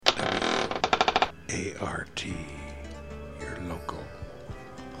ART, your local,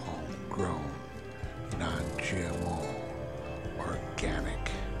 homegrown, non-GMO, organic,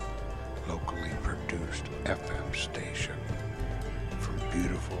 locally produced FM station from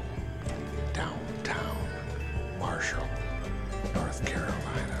beautiful downtown Marshall, North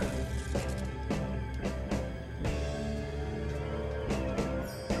Carolina.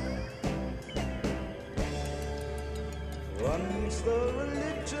 Once the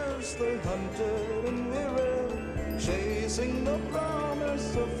religious, they hunted and weary, chasing the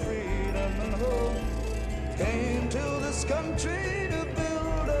promise of freedom and hope, came to this country to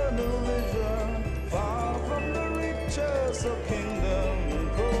build a new vision, far from the riches of kingdom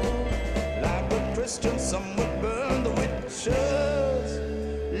and cold. Like the Christians, some would burn the witches,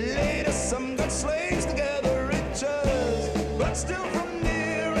 later some got slaves to gather riches, but still from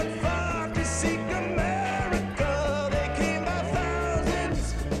near and far to seek America, they came by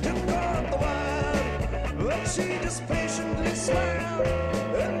thousands to guard the wild, but she just patiently smiled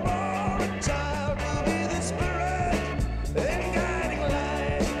and bore a child to be the spirit and guiding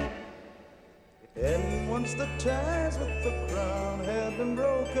light. And once the ties with the crown had been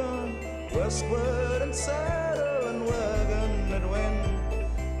broken, westward and saddle and wagon it went,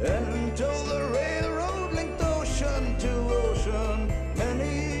 until the railroad linked ocean to ocean,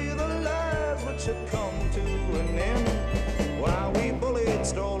 many the lives which had come to an end, while we bullied,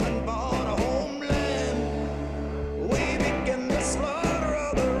 stole and bought a homeland, we began the slaughter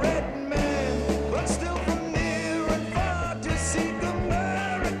of the red man, but still from near and far to seek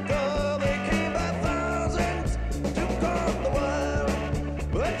America, they came by thousands to guard the wild,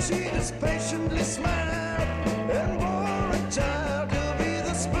 but she just patiently smiled and bore a child to be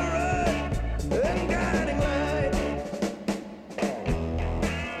the spirit and guiding light.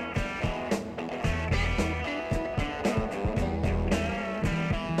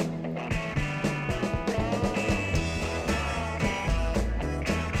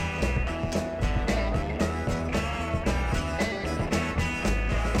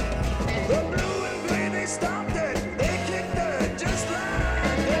 The blue and gray, they stopped it, they kicked her just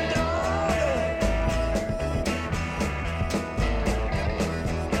like a dog.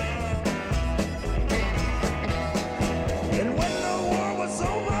 And when the war was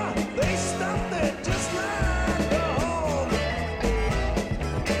over, they stopped it just like a hog.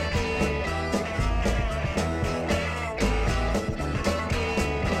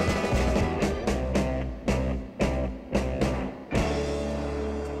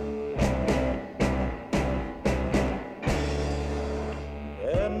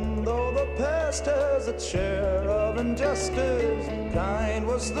 And though the past has its share of injustice, kind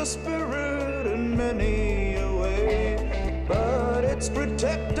was the spirit in many a way. But its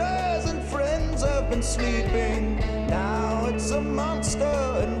protectors and friends have been sleeping. Now it's a monster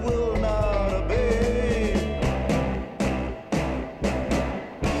and will not obey.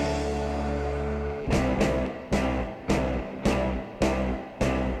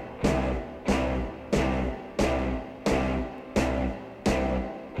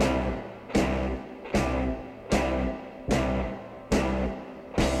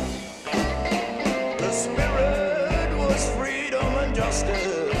 The spirit was freedom and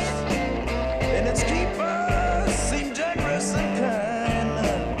justice, and its keepers seemed generous and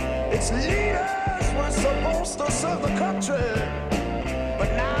kind. Its leaders were supposed to serve the country, but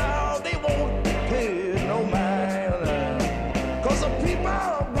now they won't pay no mind. 'Cause the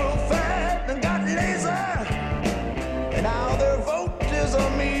people grew fat and got lazy, and now their vote is a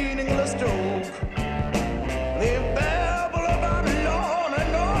meaningless joke. They babble about law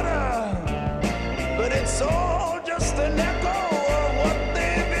and order, but it's all just an echo of what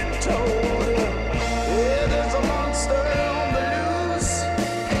they've been told. Yeah, there's a monster on the loose,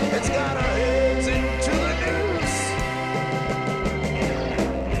 it's got our heads into the noose.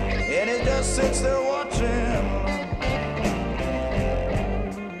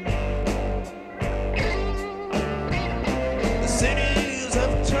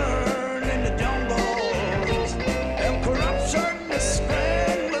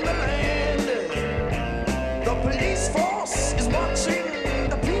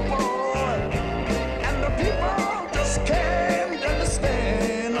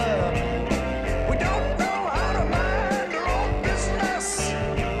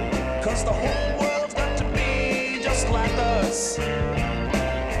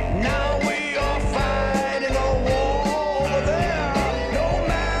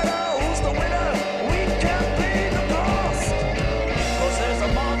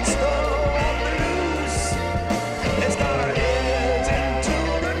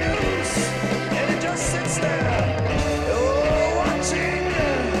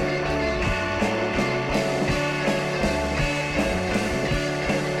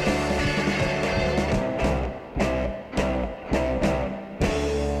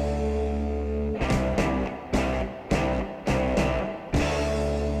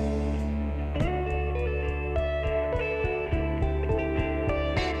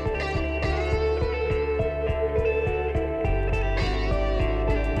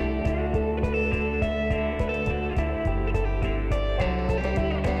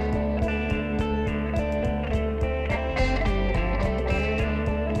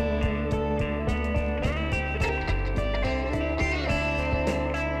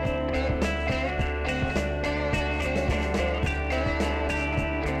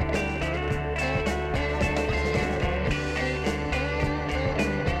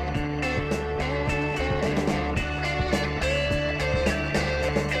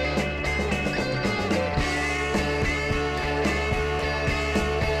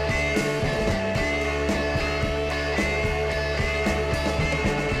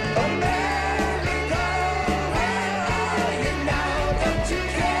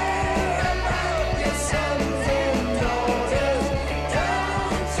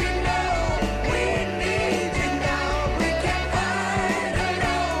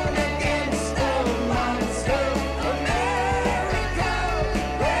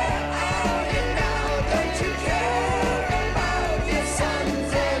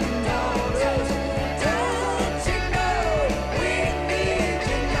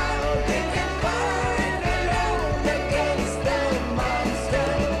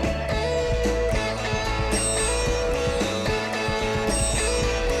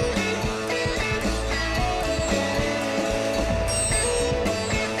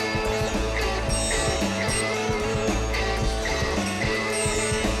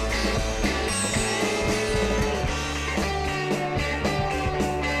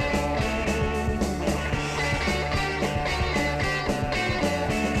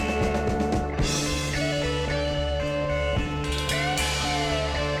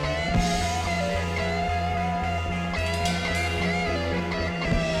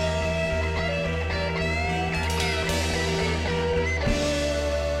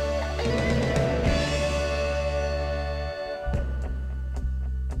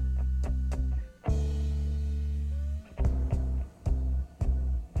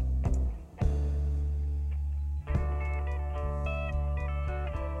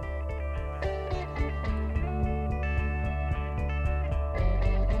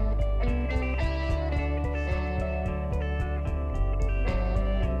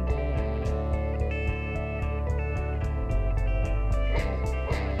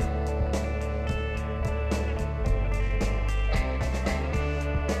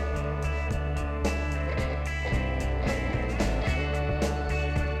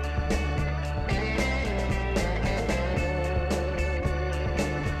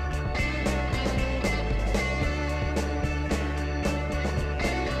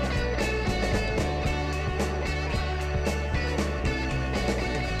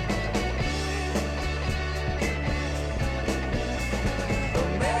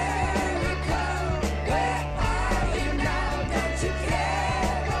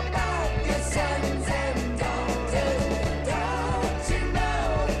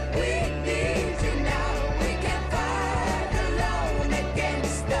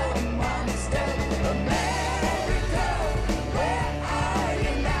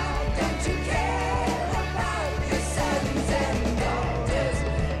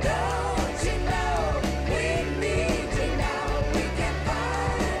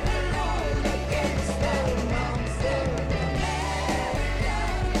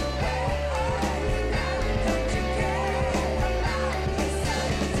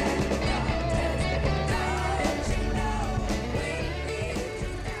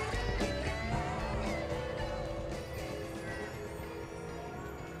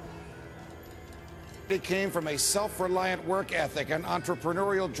 prosperity came from a self-reliant work ethic, an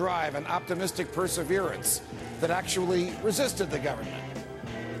entrepreneurial drive, and optimistic perseverance that actually resisted the government?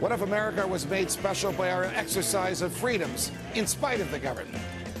 What if America was made special by our exercise of freedoms in spite of the government?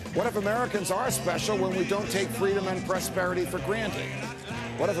 What if Americans are special when we don't take freedom and prosperity for granted?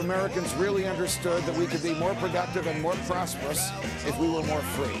 What if Americans really understood that we could be more productive and more prosperous if we were more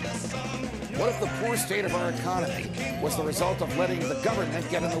free? What if the poor state of our economy was the result of letting the government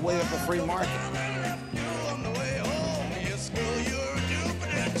get in the way of the free market?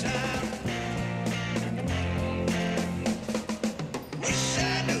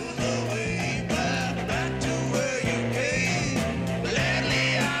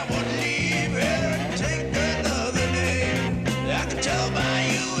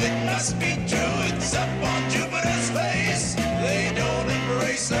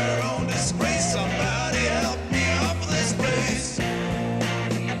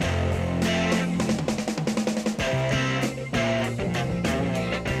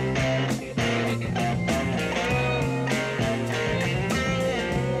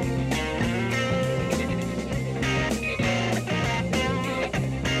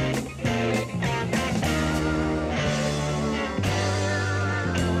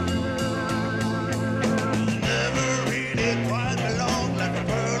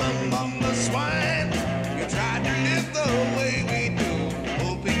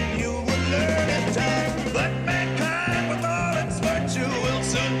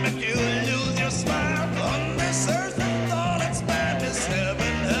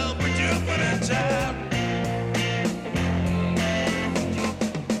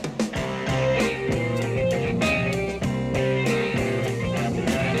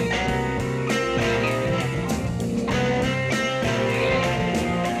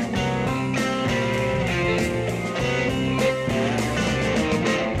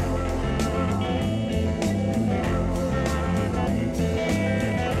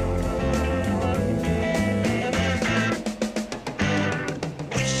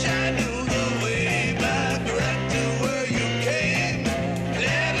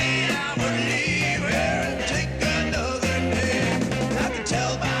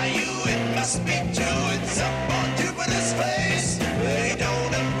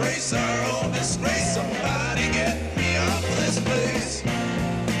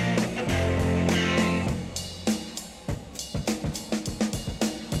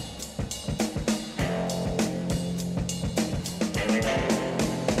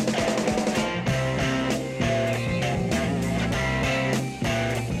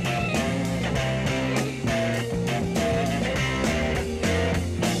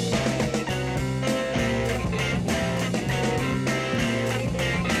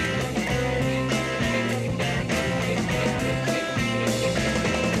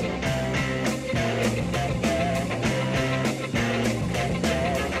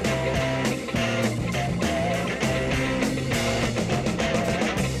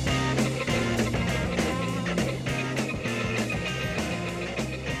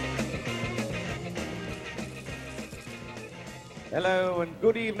 Hello and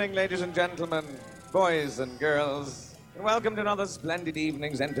good evening, ladies and gentlemen, boys and girls, and welcome to another splendid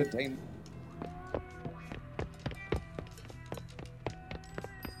evening's entertainment.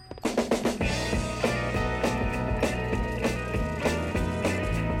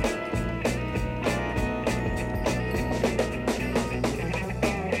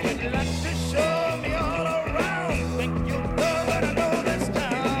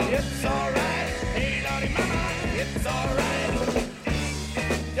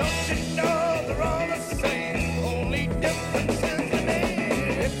 Don't you know they're all the same? Only difference is the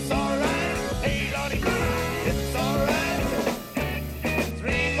name. It's alright.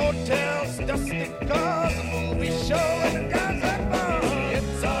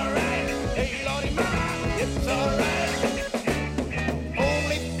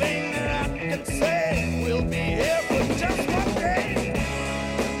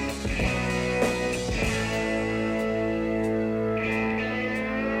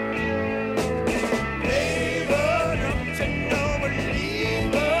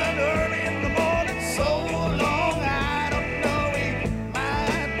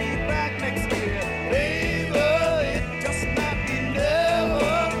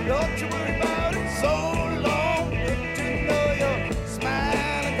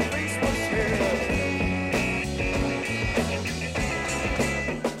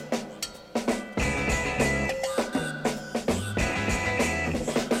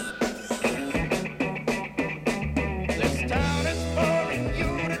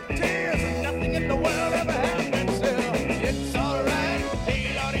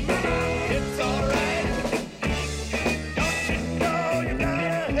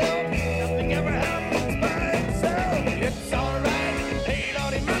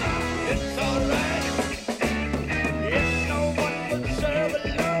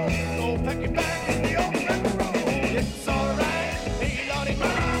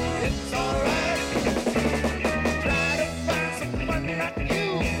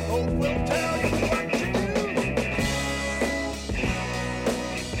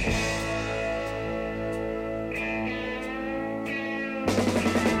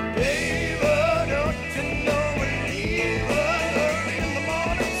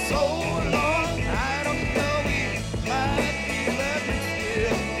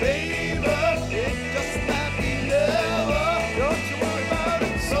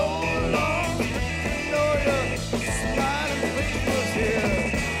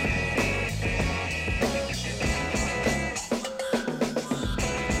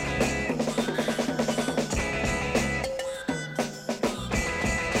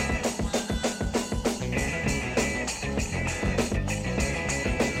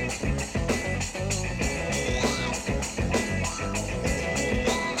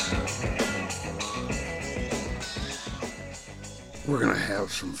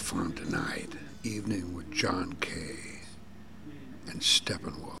 have some fun tonight. Evening with John Kay and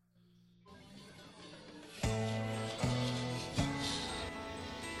Steppenwolf.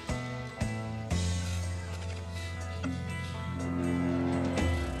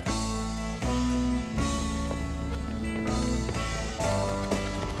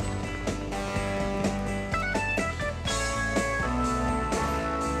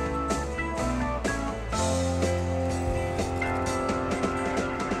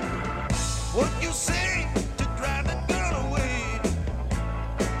 What you say to drive the girl away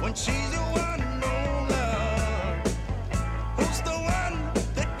when she's the one and only? Who's the one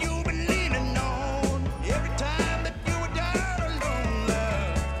that you've been leaning on every time that you were down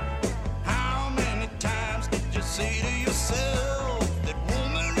alone? How many times did you say to yourself that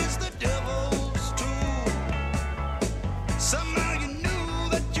woman is the devil's tool? Somehow you knew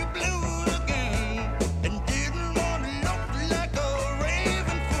that you blew the game and didn't want to look like a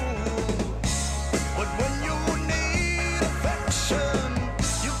raving fool. But when you need affection,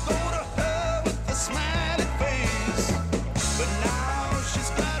 you go to her with a smiley face. But now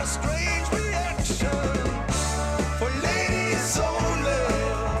she's got a strange reaction for ladies only.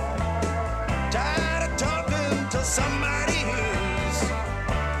 Tired of talking till somebody hears.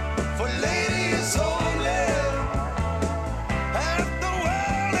 For ladies only. Half the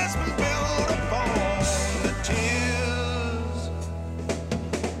world has been built upon the tears.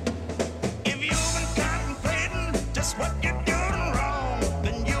 If you've been contemplating just what you're doing wrong,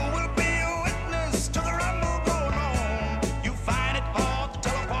 then you will be a witness to the rumble going on. You find it hard to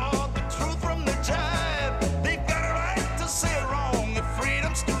tell apart the truth from the jive. They've got a right to say it wrong if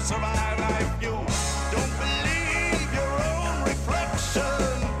freedom's to survive. If you don't believe your own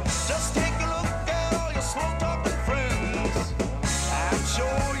reflection, just take a look at all your slow-talking friends. I'm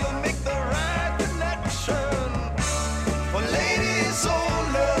sure you'll make the right connection. For ladies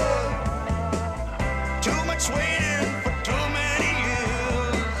only. Too much waiting for too many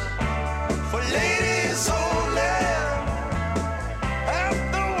years. For ladies only. Half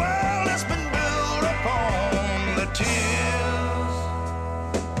the world has been built upon the tears.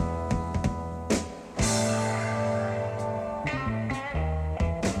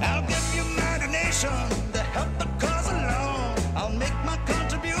 I'll give you my donation to help the cause along. I'll make my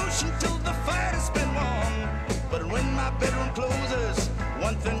contribution till the fight has been won. But when my bedroom closes,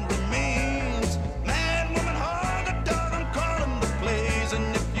 one thing remains. Man, woman, hog, a dog, I'm calling the plays.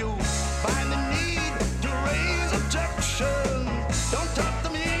 And if you find the need to raise objection, don't talk to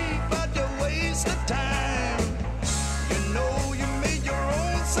me about your waste of time. You know you made your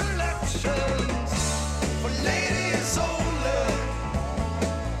own selections. For ladies only.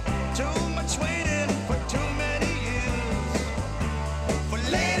 Too much waiting for too many years. For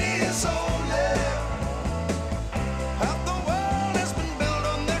ladies only. Half the world has been built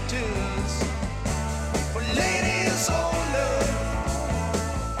on their tears. For ladies only.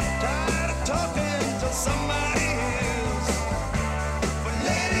 Tired of talking till somebody hears. For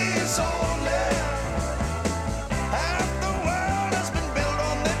ladies only. Half the world has been built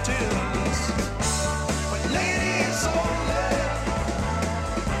on their tears. For ladies only.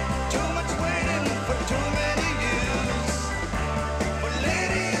 Too much waiting for too many years. For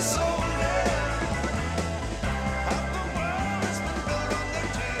ladies only. Half the world has been built on their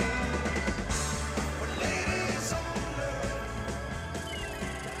tears. For ladies only.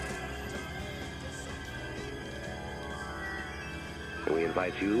 And we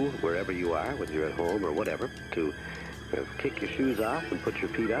invite you, wherever you are, whether you're at home or whatever, to kick your shoes off and put your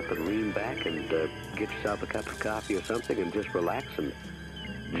feet up and lean back and get yourself a cup of coffee or something and just relax and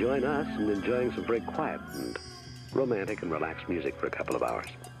join us in enjoying some very quiet and romantic and relaxed music for a couple of hours.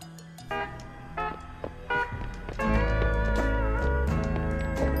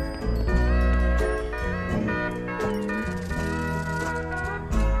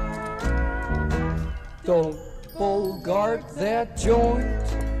 Don't bogart that joint,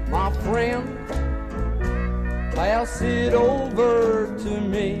 my friend. Pass it over to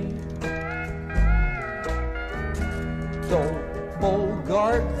me. Don't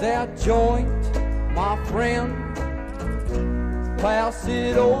bogart that joint, my friend. Pass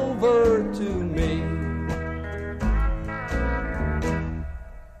it over to me.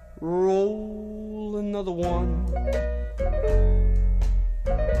 Roll another one.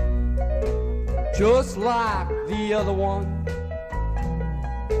 Just like the other one.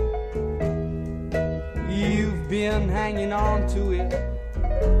 You've been hanging on to it,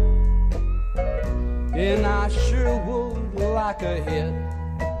 and I sure would like a hit.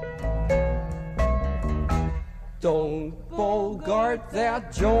 Don't bogart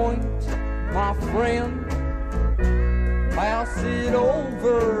that joint, my friend. pass it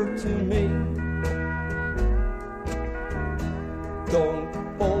over to me. Don't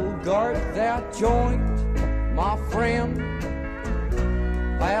bogart that joint, my friend,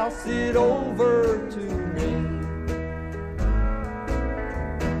 pass it over to me.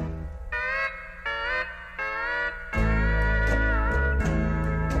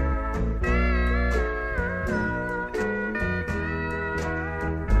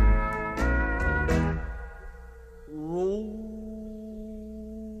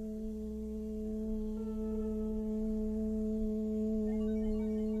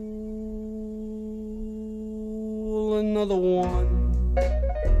 Another one,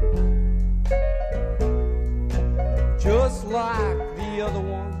 just like the other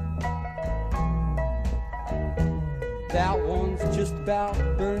one. That one's just about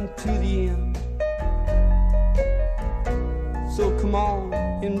burned to the end. So come on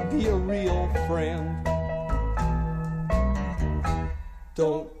and be a real friend.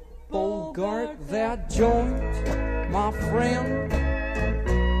 Don't bogart that joint, my friend,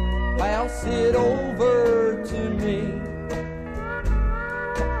 pass it over to me.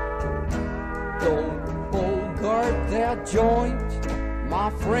 Don't bogart that joint,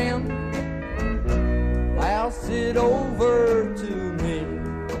 my friend, pass it over to me.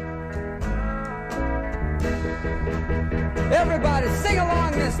 Everybody sing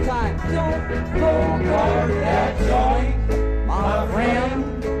along this time. Don't bogart that joint, my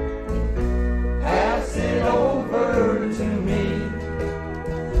friend, pass it over to me.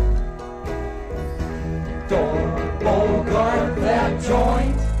 Don't bogart that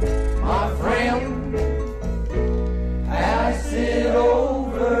joint, my friend, pass it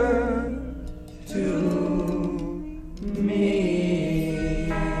over to me.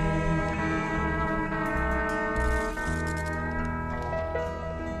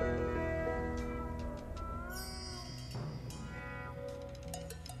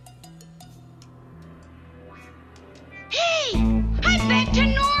 Hey, I'm back to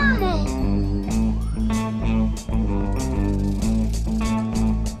normal.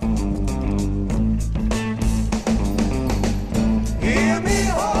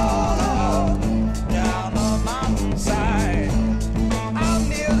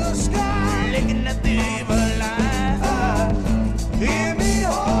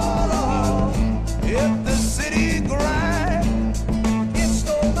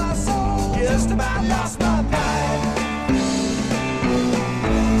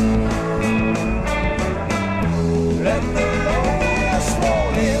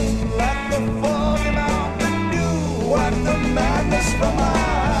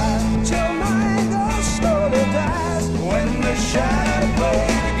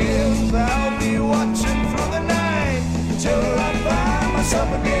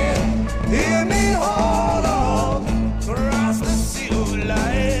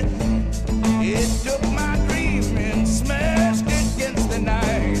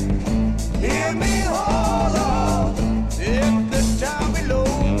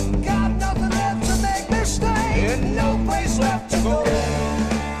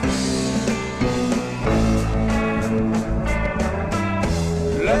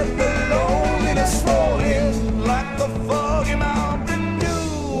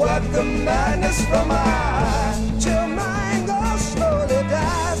 The madness from my eyes, till my anger slowly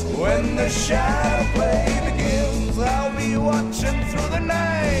dies. When the shadow play begins, I'll be watching through the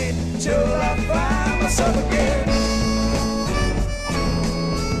night till I find myself again.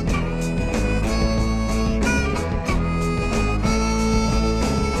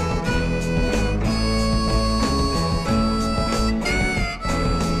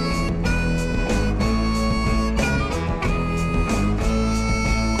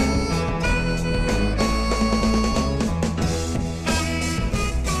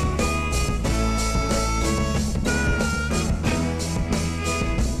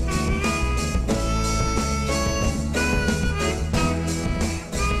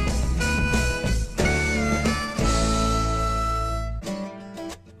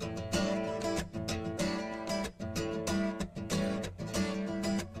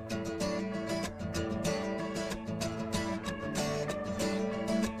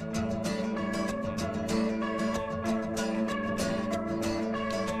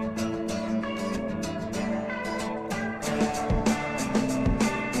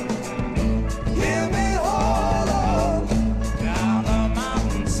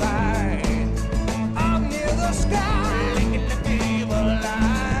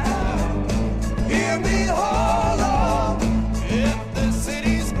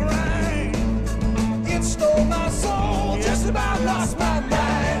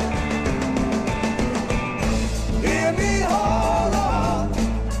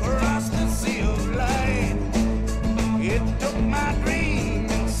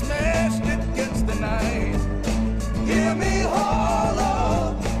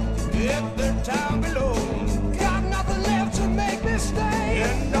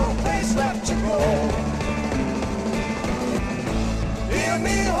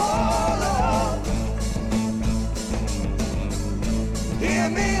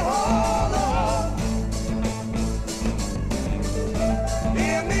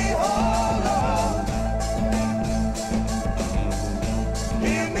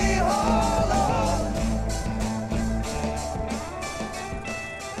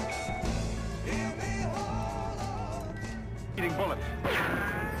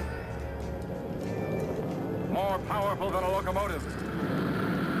 More powerful than a locomotive.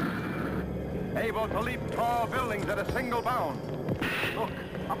 Able to leap tall buildings at a single bound. Look,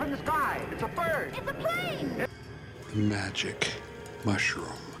 up in the sky. It's a bird. It's a plane! Magic Mushroom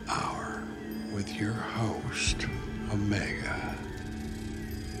Hour with your host, Omega.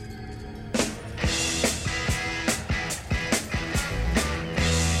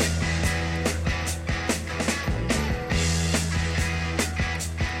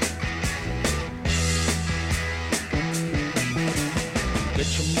 Get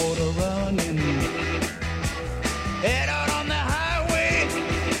your motor running. Head out on the highway,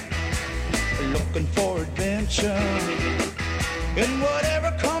 looking for adventure. And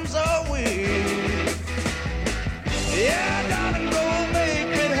whatever comes our way, yeah, darling, go make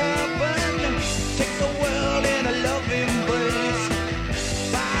it happen. Take the world in a love embrace.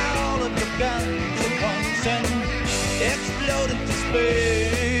 Fire all of your guns at once and explode into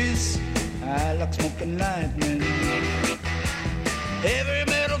space. I like smoking lightning, heavy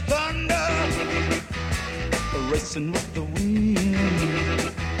metal thunder, racing with the wind,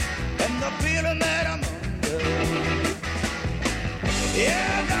 and the feeling that I'm under.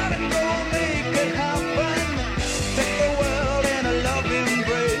 Yeah, gotta go make it happen. Take the world in a love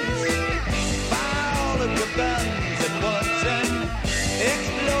embrace. Fire all of your guns at once and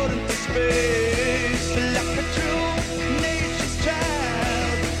explode into space. Like a true nature's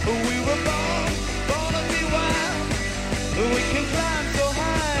child, we were born to be wild. We can climb so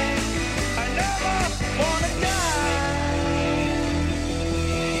high, I never wanna die.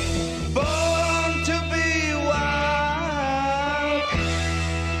 Born to be wild.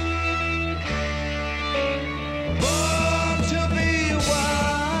 Born to be wild.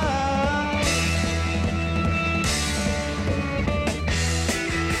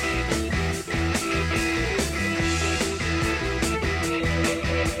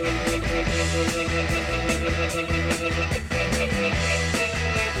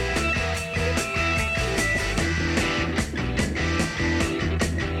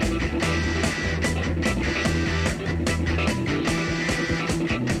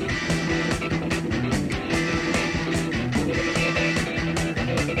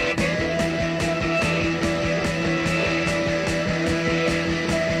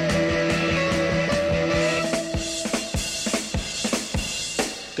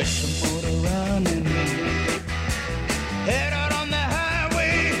 Get your motor running. Head out on the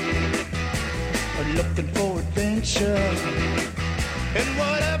highway, looking for adventure. And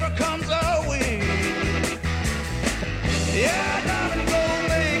whatever comes our way, yeah, darling, go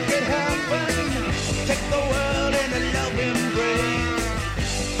make it happen. Take the world in a love embrace.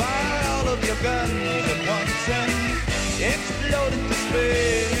 Fire all of your guns at once and explode into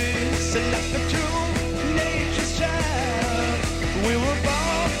space. Like a true nature's child, we were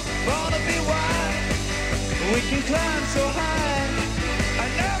born to be wild. We can climb so high, I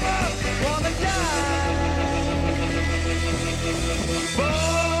never wanna die.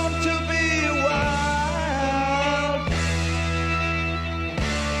 Born to be wild.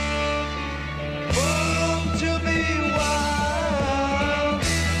 Born to be wild.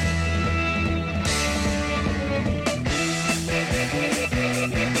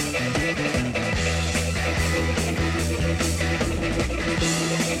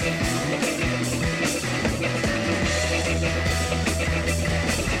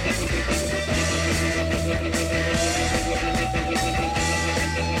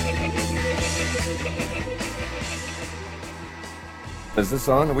 Is this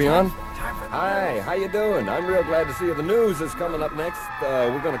on? Are we on? Hi, how you doing? I'm real glad to see you. The news is coming up next.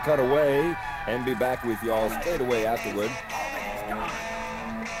 We're going to cut away and be back with you all straight away afterward.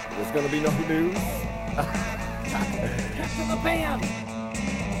 There's going to be no news. Get to the band!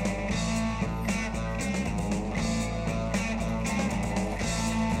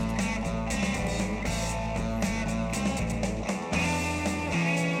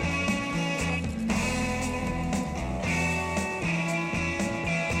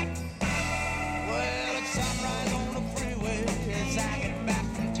 Well, it's sunrise on the freeway as I get back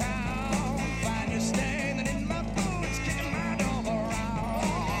from town. Find you standing in my boots, kicking my dog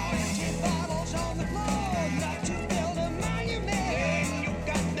around. Empty bottles on the floor, not to build a monument.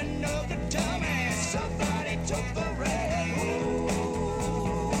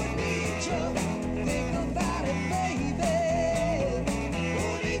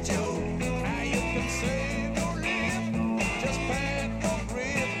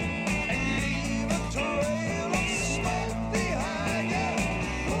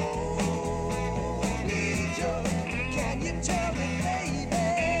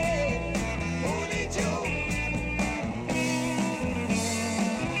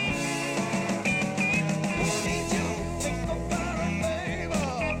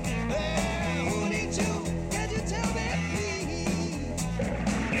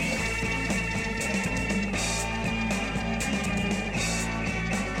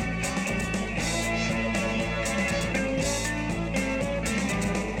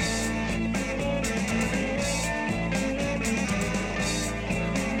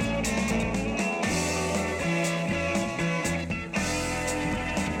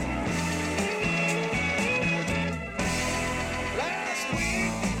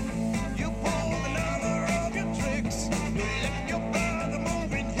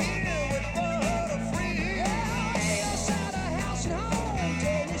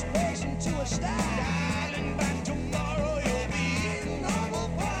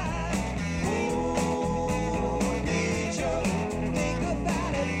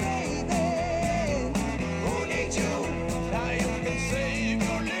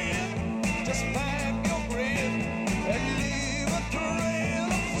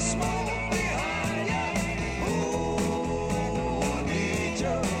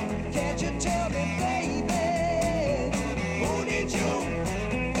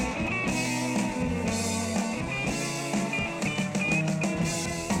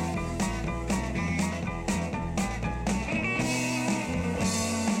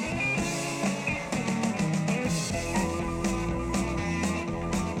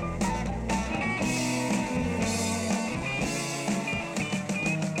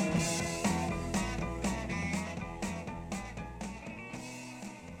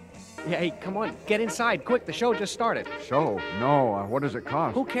 Hey, come on, get inside, quick, the show just started. Show? No, what does it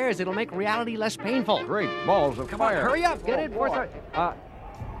cost? Who cares? It'll make reality less painful. Great balls of Come fire. on, hurry up, get in for boy.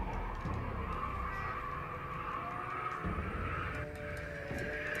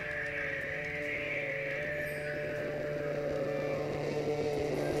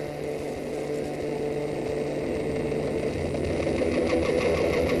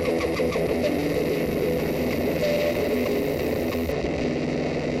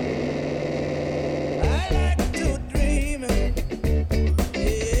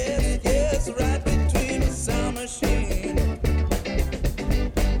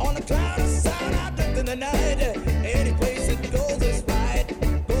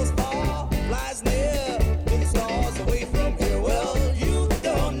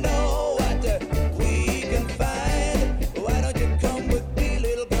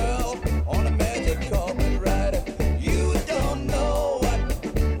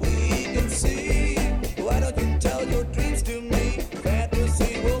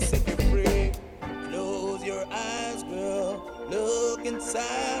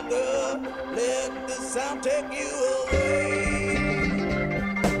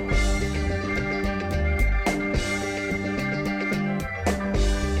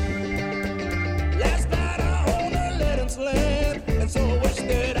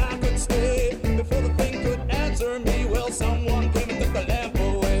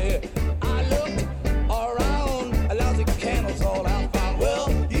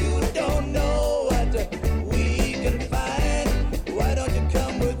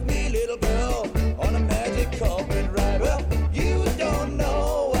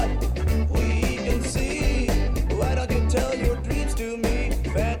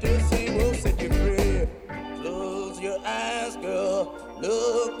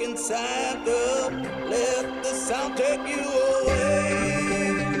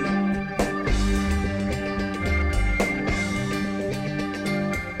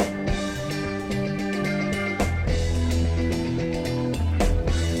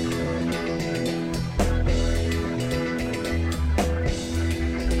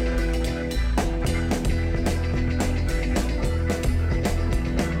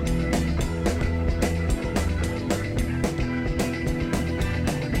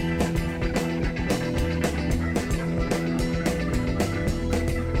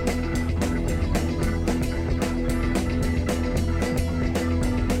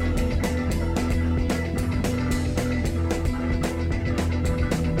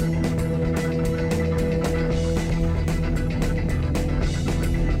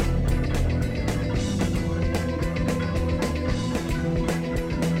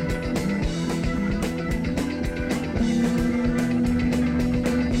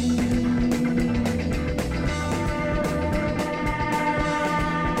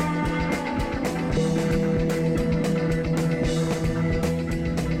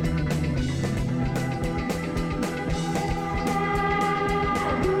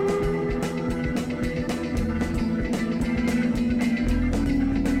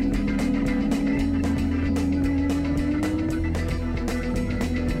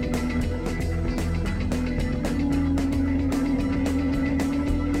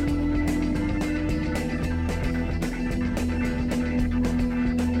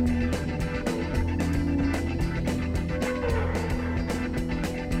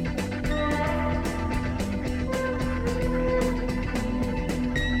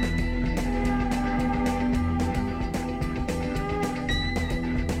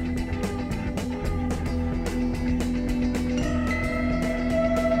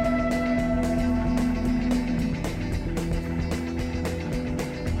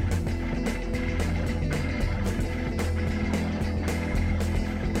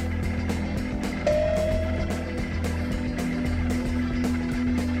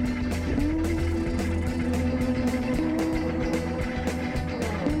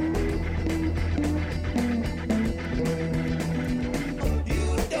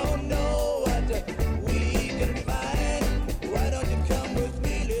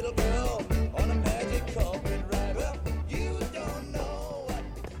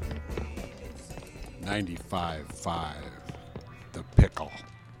 .95.5, The Pickle.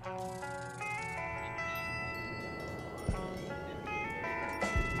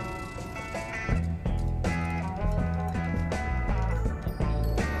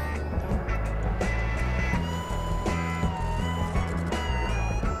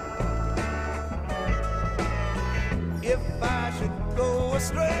 If I should go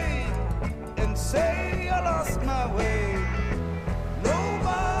astray and say I lost my way,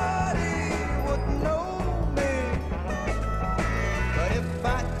 nobody would know me. But if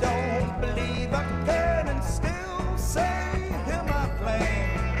I don't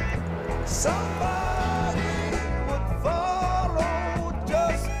Somebody would follow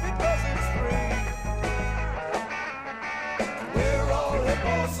just because it's free. We're all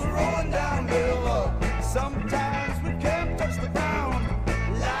hippos rolling down river. Sometimes we can't touch the ground,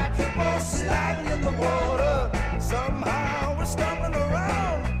 like hippos sliding in the water. Somehow we're stumbling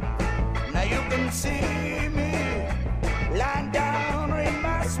around. Now you can see me lying down in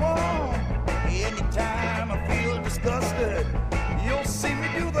my swamp. Anytime I feel disgusted, you'll see me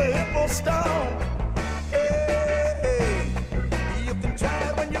do the hippo stomp. Hey, you can try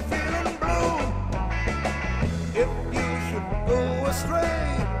it when you're feeling blue. If you should go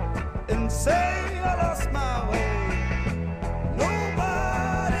astray and say I lost my way,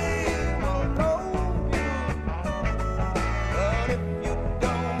 nobody will know you. But if you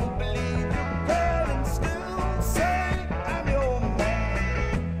don't believe you can still say I'm your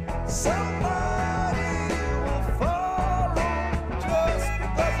man, somebody will follow just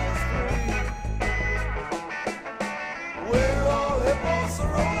because it's free. We're all hippos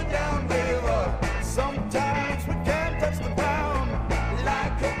rolling down river. Sometimes we can't touch the ground,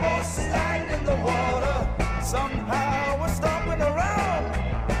 like hippos sliding in the water. Somehow we're stomping around.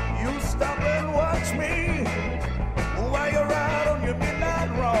 You stop and watch me while you're out on your midnight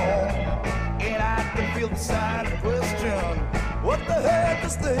roam. And I can feel the side question, what the heck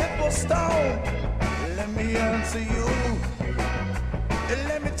is the hippo stone? Let me answer you, and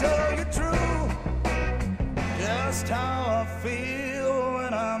let me tell you true, just how I feel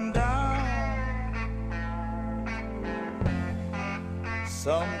when I'm down.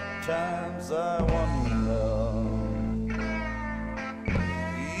 Sometimes I wonder,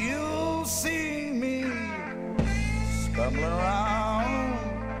 you see me stumbling around,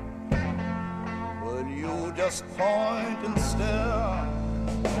 but you just point and stare.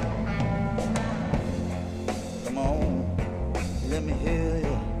 Come on, let me hear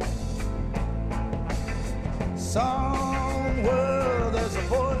you. Somewhere there's a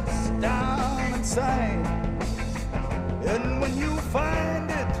voice down inside, and when you find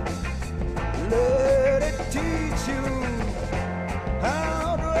it, let it teach you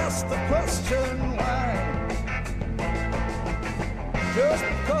how to ask the question why. Just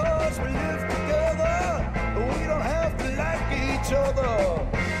because we live together, we don't have to like each other.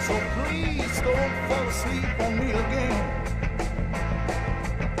 So please don't fall asleep on me again.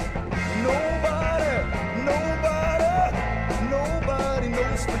 Nobody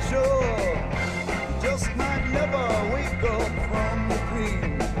knows for sure. You just might never wake up from the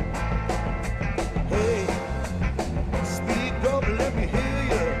dream. Hey, speak up, let me hear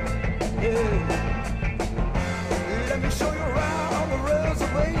you. Hey, let me show you around the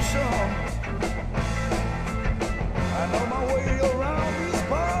reservation. I know my way around these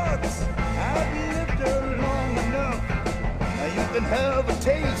parts. I've lived there long enough. Now you can have a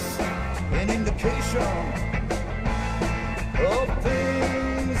taste, an indication of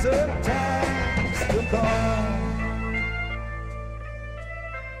things at times to come.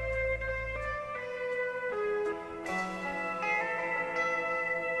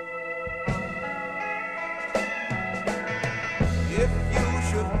 If you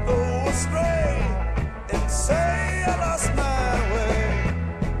should go astray and say I lost my way,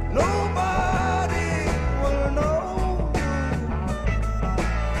 nobody will know you.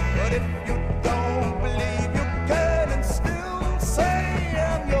 But if you don't believe you can and still say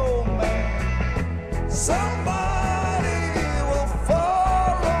I'm your man, somebody will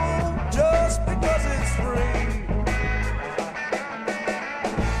follow just because it's free.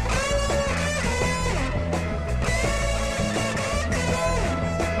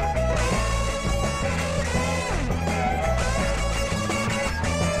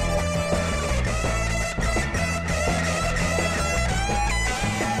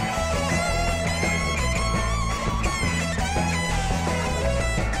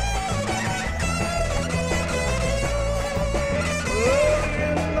 Early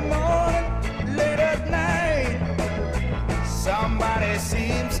in the morning, late at night, somebody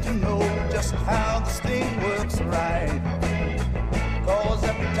seems to know just how this thing works right. 'Cause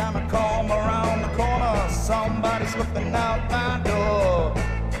every time I come around the corner, somebody's looking out my door.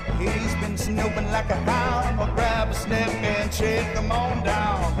 He's been snooping like a hound. I'll grab his neck and shake him on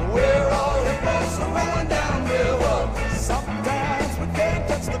down. We're all hippos rolling down river. Sometimes we can't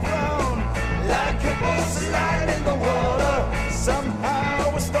touch the ground, like hippos sliding in the water. Somehow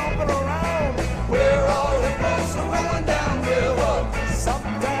we're stomping around. We're all hippos rolling down river.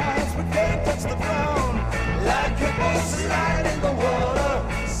 Sometimes we can't touch the ground, like hippos sliding in the water.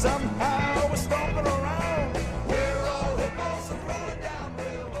 Somehow we're stomping around. We're all hippos rolling down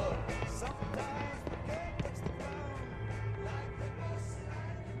river. Sometimes we can't touch the ground, like hippos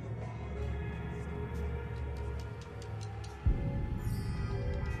sliding.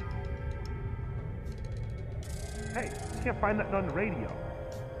 Hey, can't find that on the radio.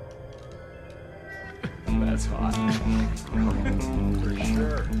 That's hot. For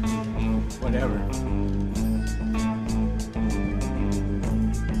sure. Whatever.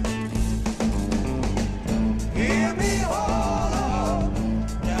 Hear me holler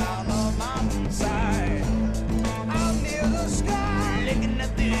down the mountainside. I'm near the sky, licking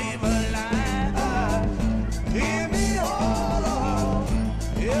at the evil line. Hear me holler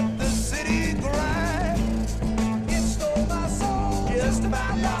if the city grind. It stole my soul, just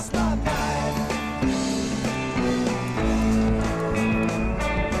about lost my mind.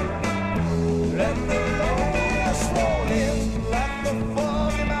 Let the loneliness roll in like the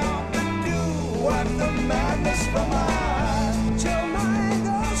foggy mountain dew. Wipe the madness from my eyes till my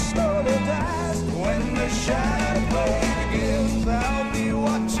anger slowly dies. When the shadow play begins, I'll be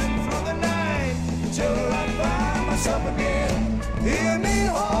watching through the night till I find myself again. Hear me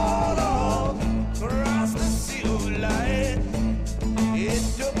hold on across the sea of light. It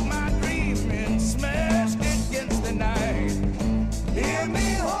took my dream and smashed it against the night. Hear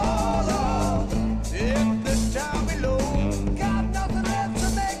me hold on if the town below got nothing left to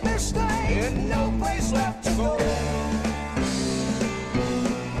make me stay and no place left to go.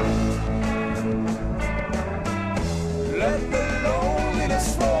 Let the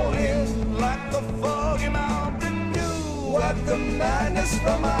loneliness roll in like the foggy mountain dew. Wipe the madness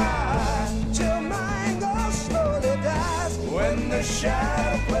from my eyes till my anger slowly dies. When the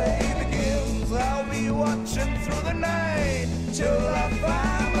shadow play begins, I'll be watching through the night till I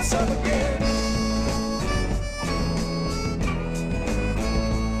find myself again.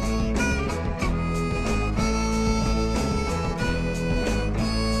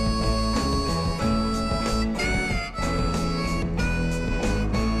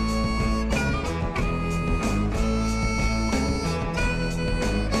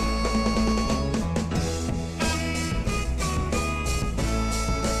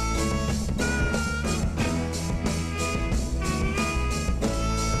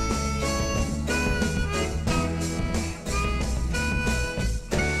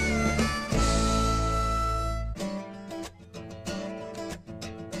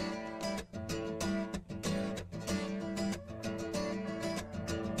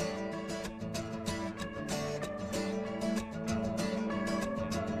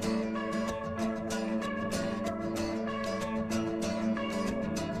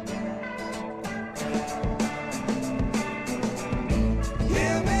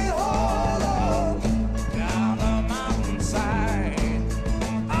 Hear me holler down the mountainside.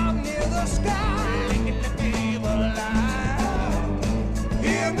 I'm near the sky, licking at the evil line.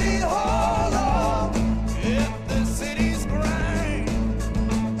 Hear me holler if the city's grind.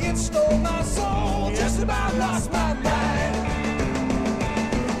 It stole my soul, just about lost my mind.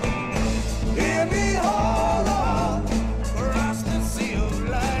 Hear me holler across the sea of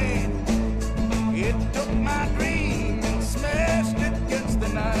light. It took my dream and smashed it against the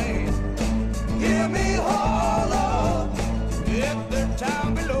night. Hear me holler if the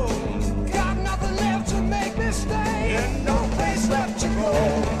town below got nothing left to make me stay and no place left to go.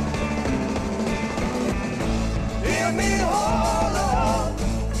 Hear me holler.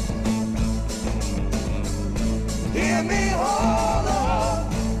 Hear me holler.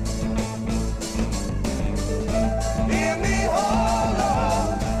 Hear me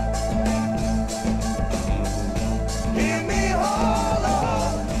holler. Hear me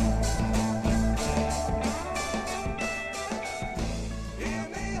holler. Hear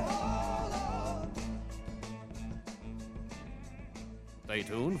me holler. Stay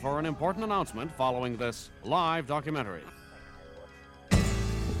tuned for an important announcement following this live documentary.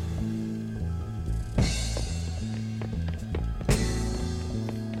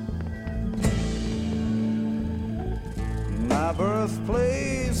 My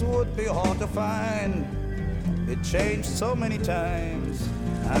birthplace would be hard to find. It changed so many times,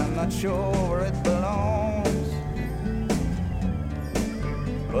 I'm not sure where it belongs.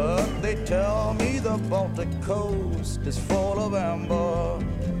 But they tell me the Baltic coast is full of amber,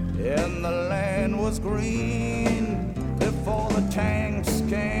 and the land was green before the tanks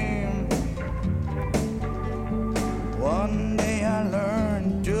came. One day I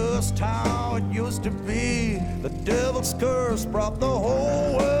learned just how it used to be. The devil's curse brought the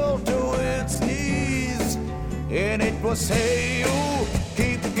whole world to its knees. And it was, hey, you,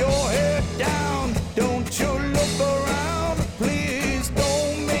 keep your head down. Don't you look around. Please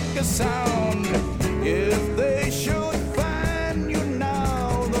don't make a sound. If they should find you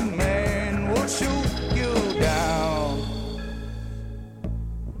now, the man will shoot you down.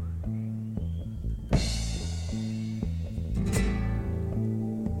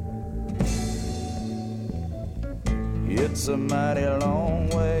 it's a mighty long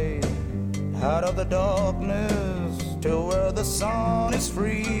way out of the darkness to where the sun is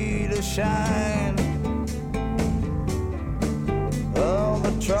free to shine. Well,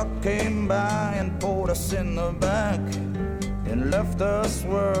 the truck came by and pulled us in the back and left us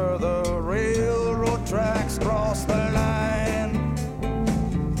where the railroad tracks crossed the line.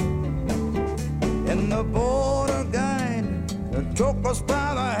 And the border guide took us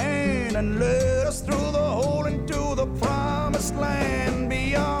by the hand and led us through the hole into the promised land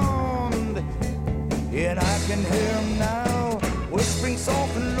beyond. And I can hear him now, whispering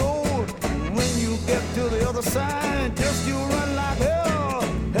soft and low. When you get to the other side, just you run like hell.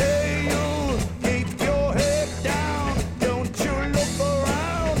 Hey, you, keep your head down. Don't you look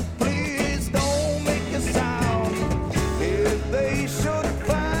around. Please don't make a sound. If they should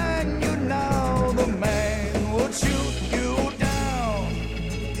find you now, the man would shoot you down.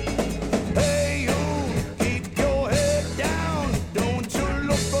 Hey, you, keep your head down. Don't you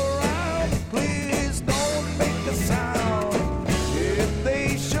look around. Please don't make a sound. If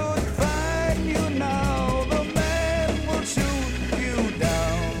they should find you now, the man will shoot you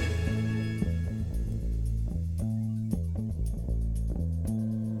down.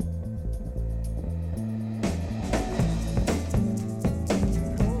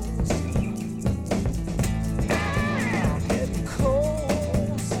 Get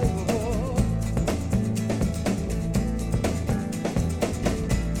closer.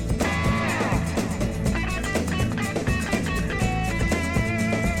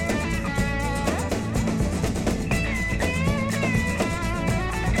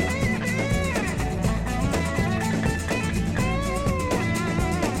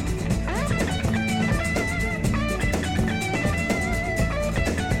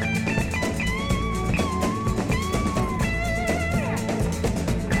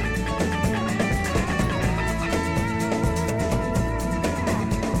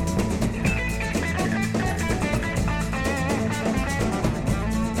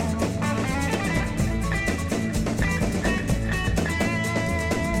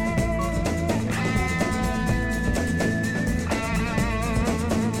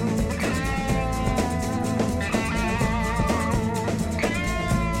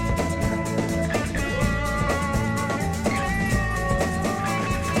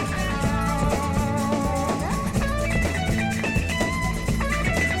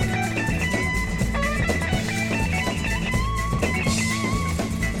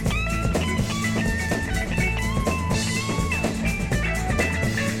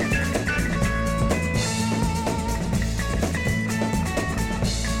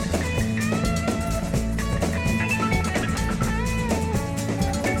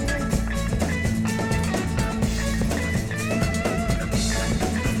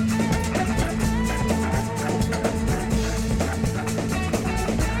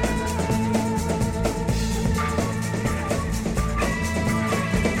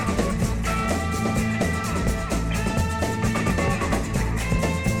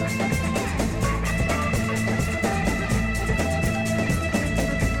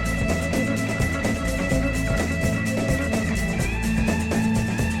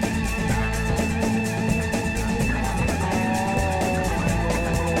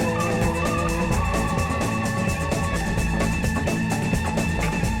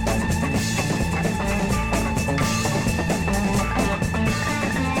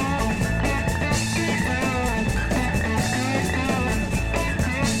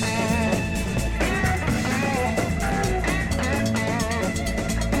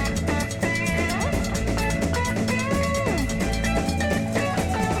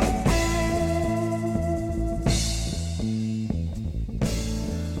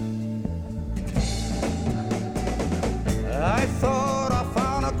 I thought I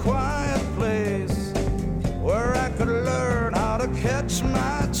found a quiet place where I could learn how to catch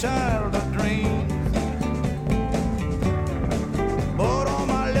my childhood dreams. But on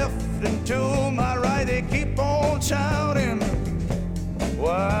my left and to my right, they keep on shouting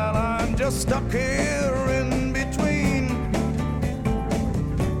while I'm just stuck here in between.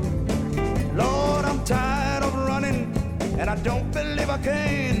 Lord, I'm tired of running, and I don't believe I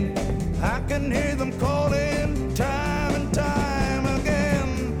can. I can hear them calling time and time again.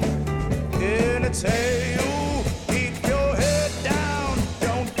 And it's, hey, you, keep your head down.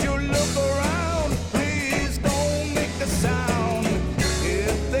 Don't you look around. Please don't make a sound.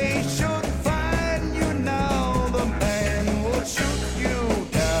 If they should find you now, the man will shoot you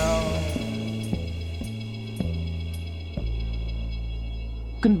down.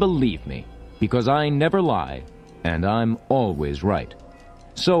 You can believe me, because I never lie, and I'm always right.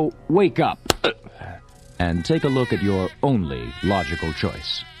 So wake up and take a look at your only logical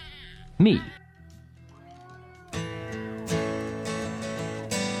choice. Me.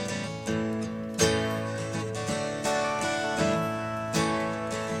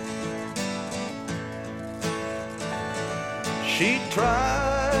 She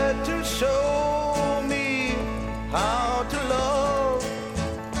tried to show me how to love.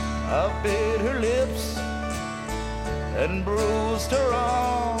 I bit her lips and bruised her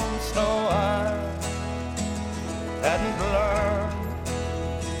arms. No, I hadn't learned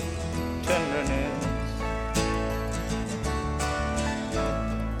tenderness.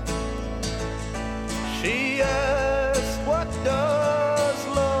 She asked, what does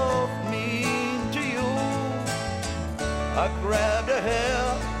love mean to you? I grabbed her hair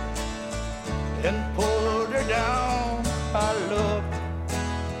and pulled her down. I looked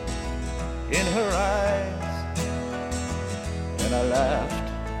in her eyes and I laughed.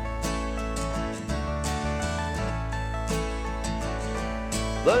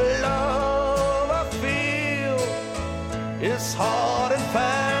 The love I feel is hard and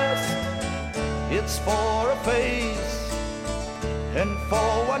fast. It's for a face and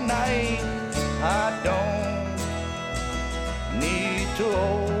for one night. I don't need to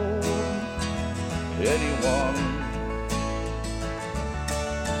owe anyone.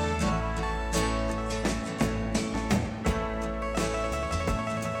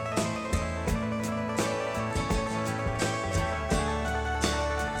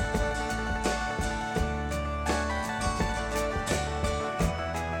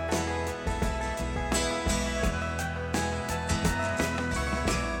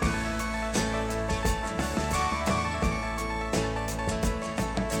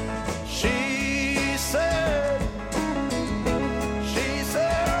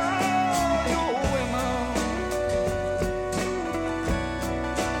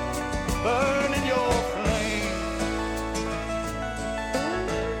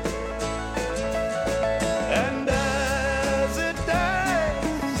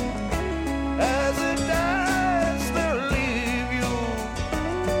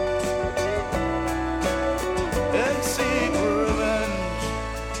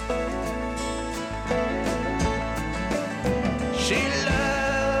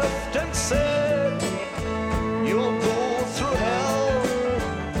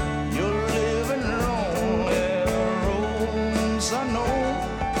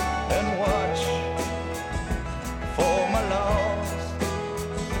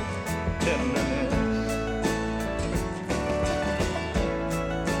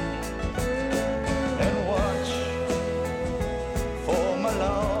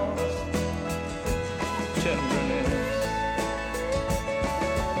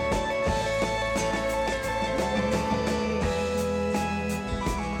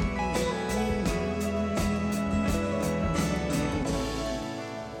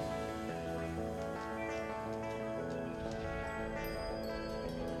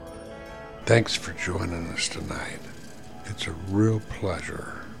 Thanks for joining us tonight. It's a real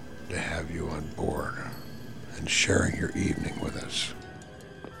pleasure to have you on board and sharing your evening with us.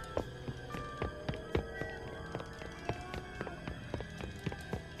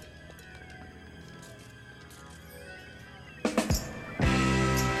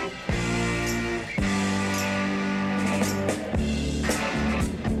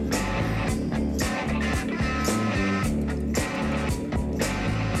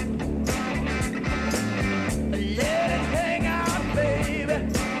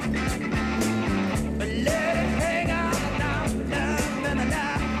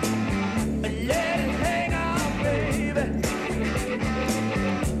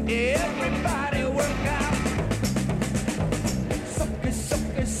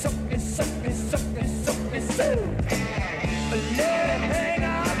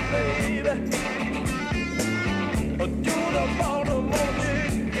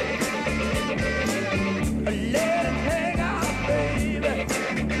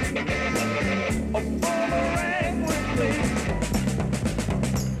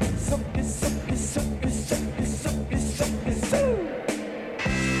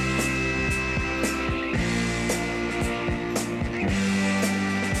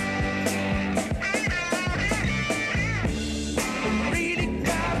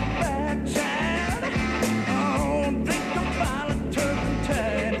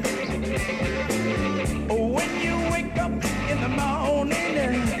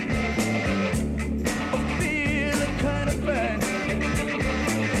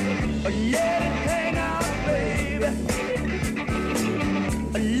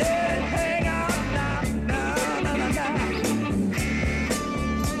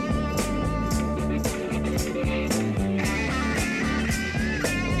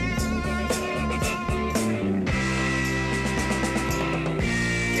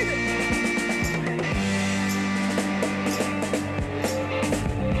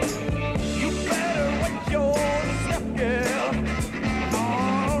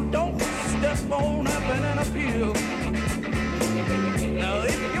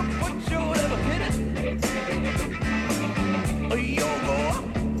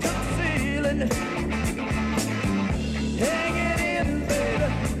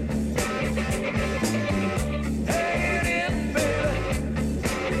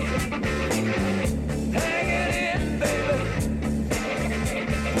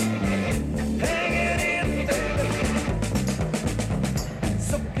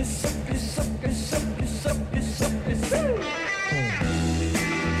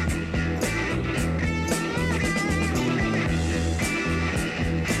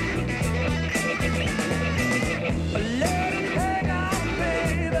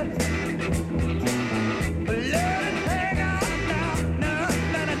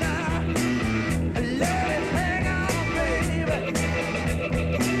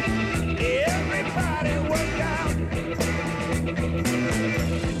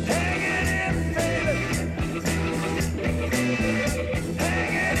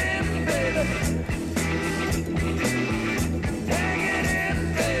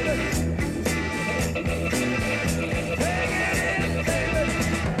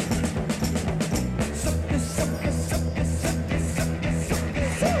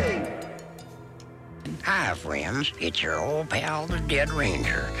 my friends. It's your old pal, the Dead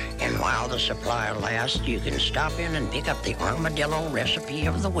Ranger. And while the supply lasts, you can stop in and pick up the armadillo recipe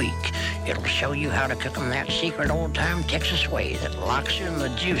of the week. It'll show you how to cook them that secret old-time Texas way that locks in the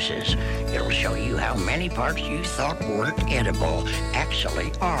juices. It'll show you how many parts you thought weren't edible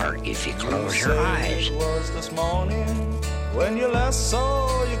actually are if you close your eyes. It was this morning when you last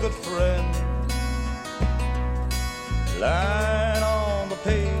saw your good friend lying on the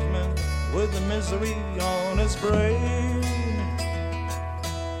pavement with the misery on his brain.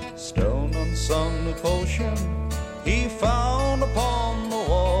 Stone on some new potion he found upon the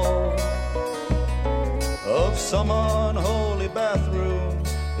wall of some unholy bathroom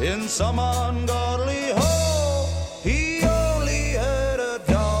in some ungodly hole. He only had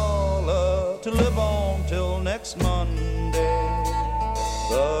 $1 to live on till next Monday,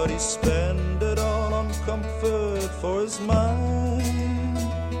 but he spent it all on comfort for his mind.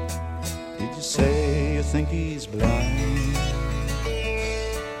 Did you say you think he's blind?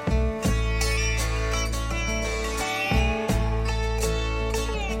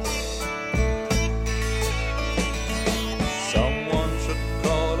 Someone should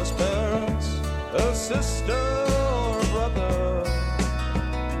call his parents, a sister or a brother,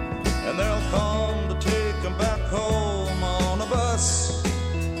 and they'll come to take him back home on a bus.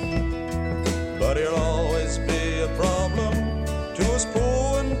 But he'll always be a problem to his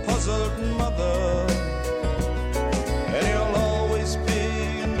poor and puzzled mother, and he'll always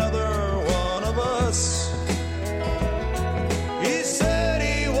be another one of us. He said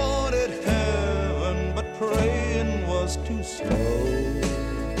he wanted heaven, but praying was too slow,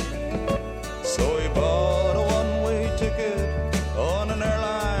 so he bought a one-way ticket on an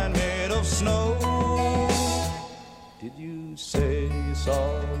airline made of snow. Did you say you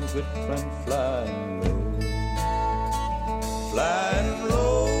saw your good friend flying low? Flying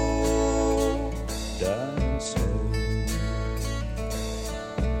low, down slow.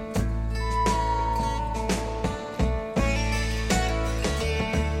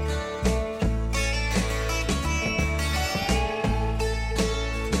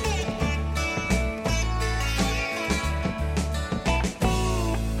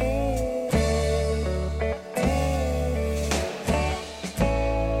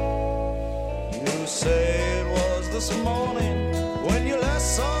 You say it was this morning when you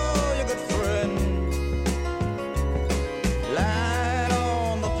last saw your good friend lying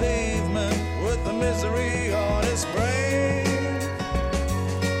on the pavement with the misery on his brain.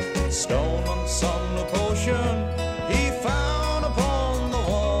 Stone on some new potion he found upon the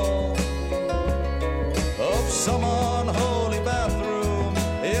wall of some unholy bathroom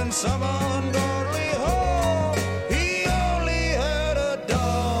in some ungodly hole. He only had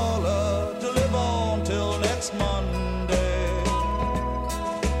 $1 to live on till next Monday.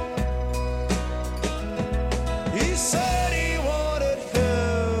 He said he wanted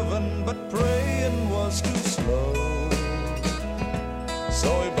heaven, but praying was too slow, so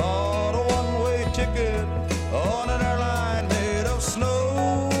he bought a one-way ticket on an airline made of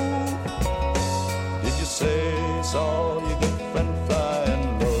snow. Did you say you saw your good friend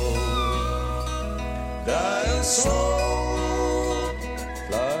flying low, dying slow,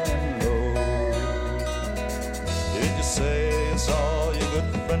 flying low? Did you say you saw your good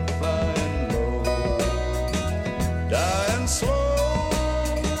friend flying low, dying slow,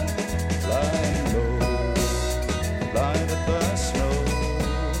 flying low, blinded by snow?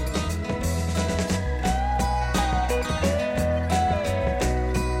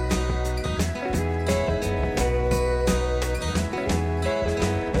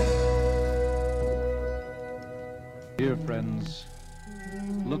 Dear friends,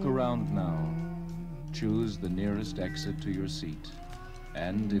 look around now. Choose the nearest exit to your seat.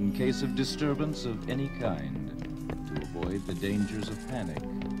 And in case of disturbance of any kind, to avoid the dangers of panic,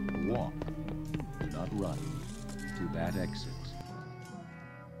 walk, do not run, to that exit.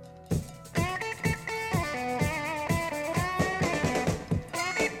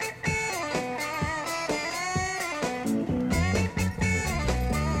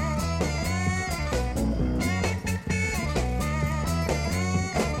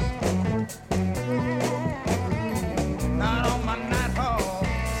 Not on my night hall,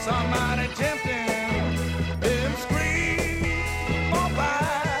 somebody tempting him scream, oh, by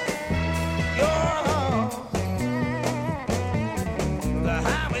your house.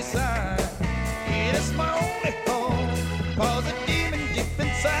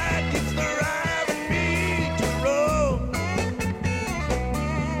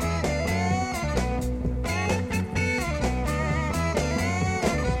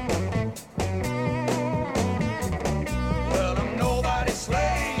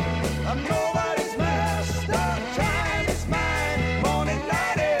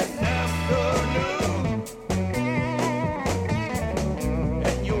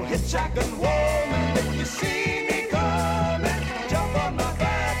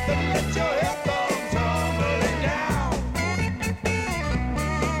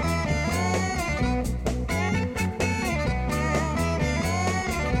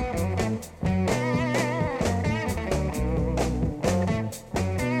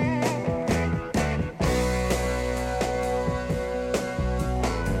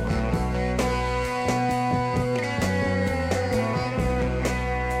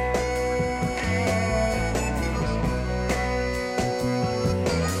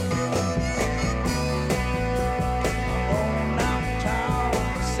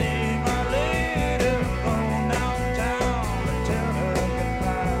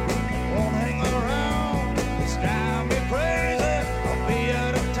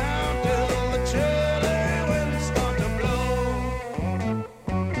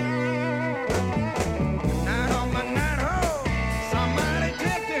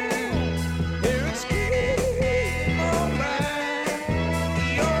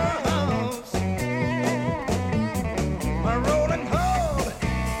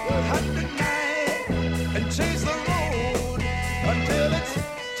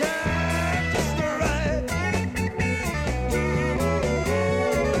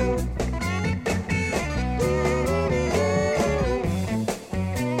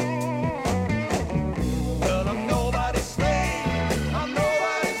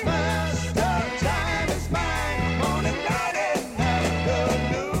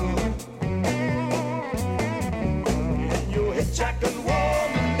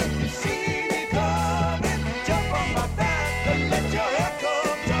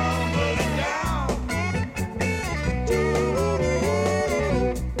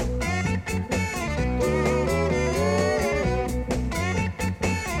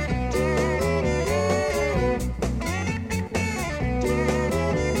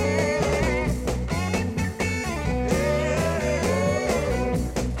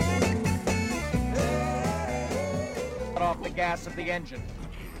 off the gas of the engine.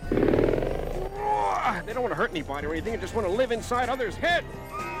 They don't want to hurt anybody or anything. They just want to live inside others' heads.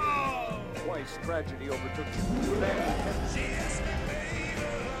 Twice tragedy overtook you.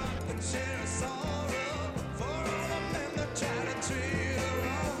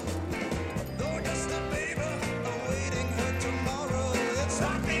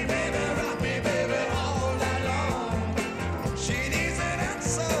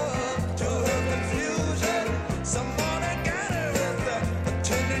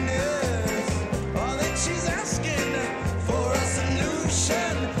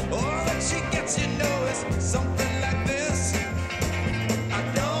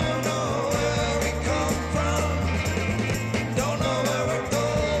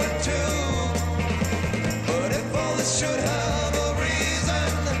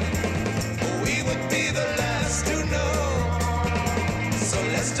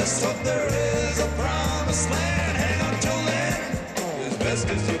 Just hope there is a promised land. Hang on till then, as best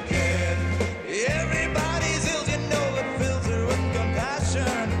as you can. Everybody's ill, you know it fills her with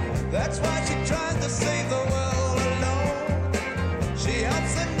compassion. That's why she tries to save the world alone. She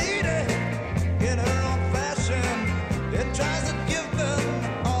helps the needy in her own fashion. It tries to give them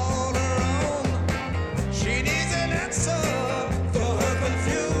all her own. She needs an answer for her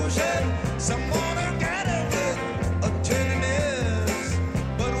confusion. Someone to guide her with a tenderness.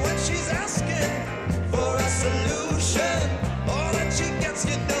 But when she's asking for a solution, all that she gets,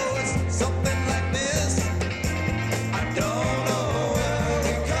 you know, is something like this. I don't know where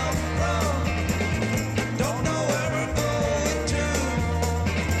we come from, don't know where we're going to,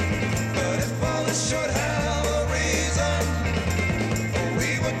 but if all this should have a reason, we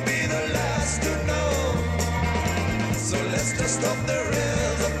would be the last to know. So let's just hope there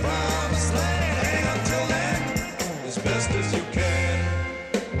is a promised land. Hang on till then, as best as you can.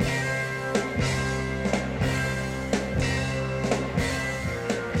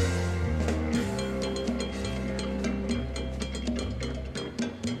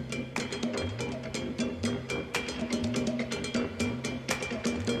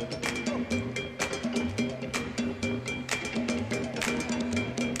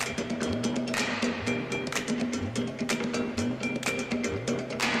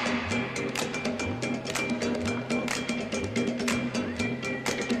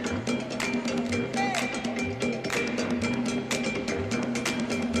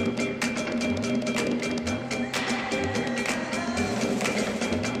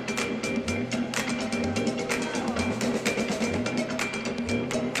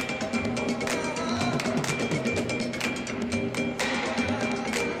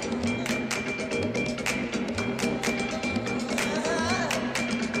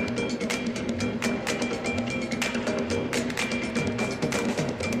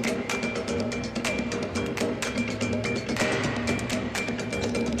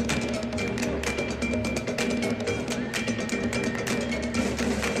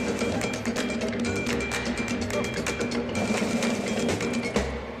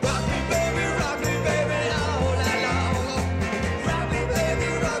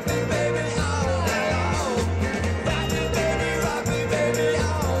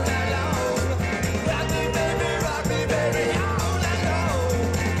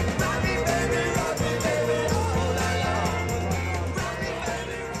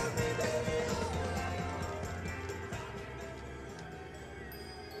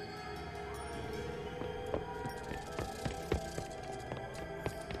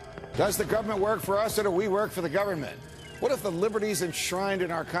 Does the government work for us or do we work for the government? What if the liberties enshrined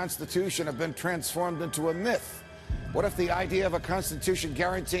in our Constitution have been transformed into a myth? What if the idea of a Constitution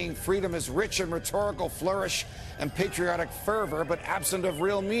guaranteeing freedom is rich in rhetorical flourish and patriotic fervor, but absent of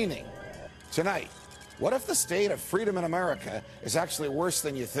real meaning? Tonight, what if the state of freedom in America is actually worse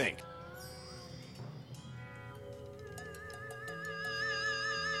than you think?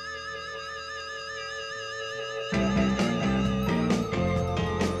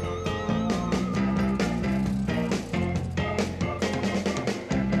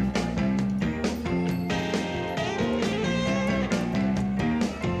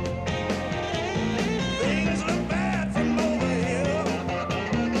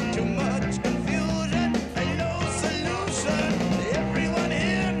 Too much confusion and no solution. Everyone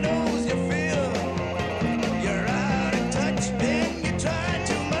here knows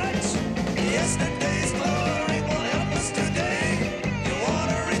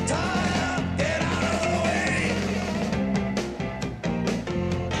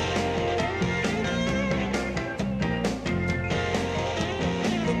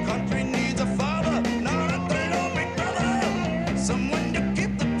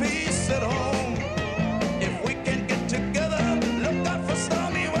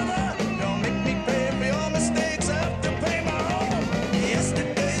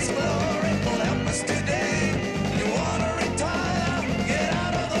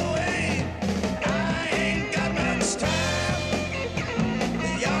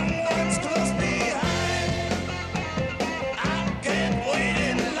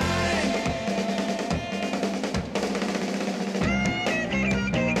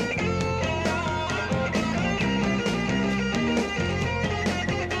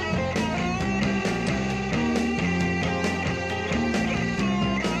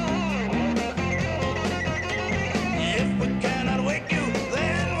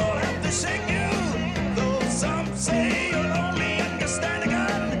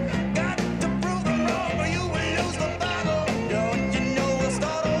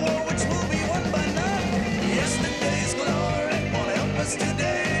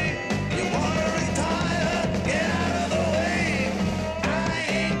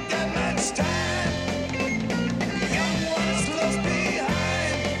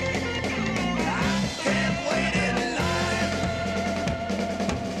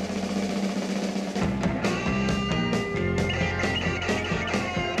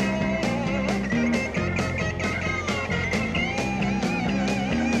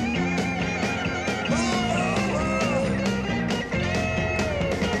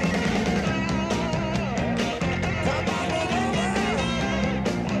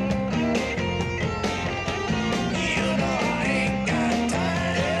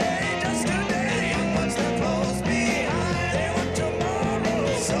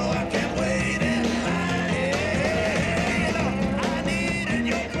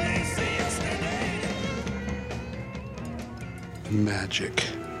Magic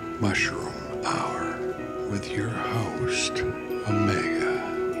Mushroom Hour with your host, Omega.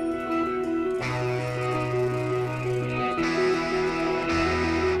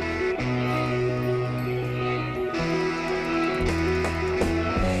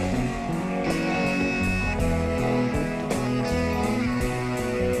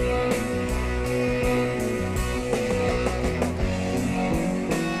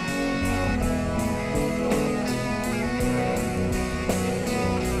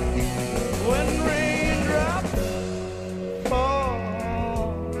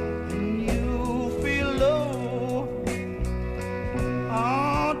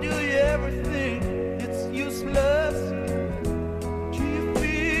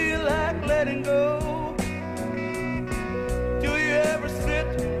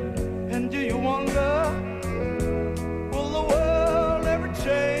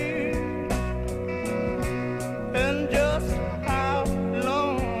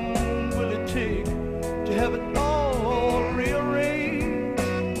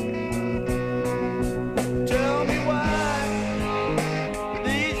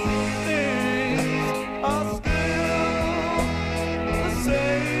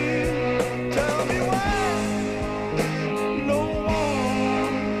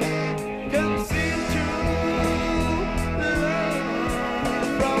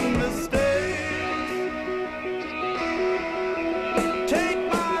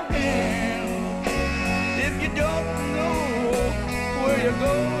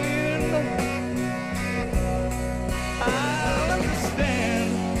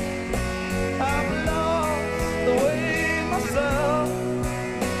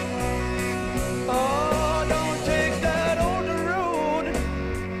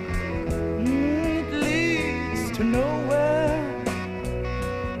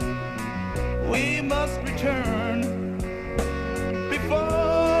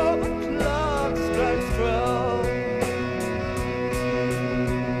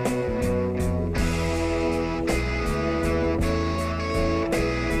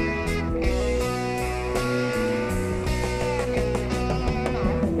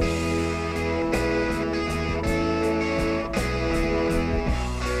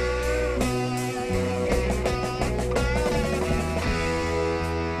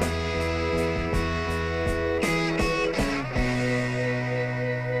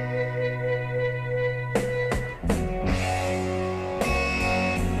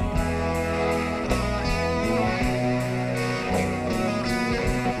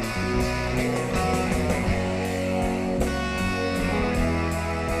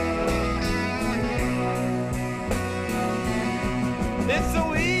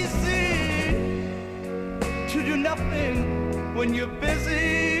 When you're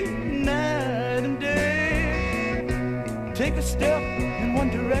busy night and day, take a step in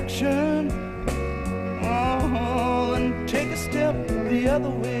one direction, and take a step the other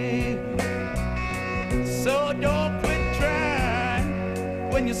way. So don't quit trying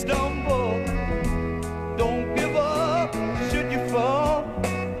when you stumble. Don't give up should you fall.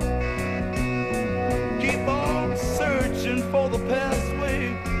 Keep on searching for the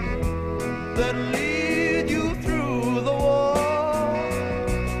pathway that lead you through the wall.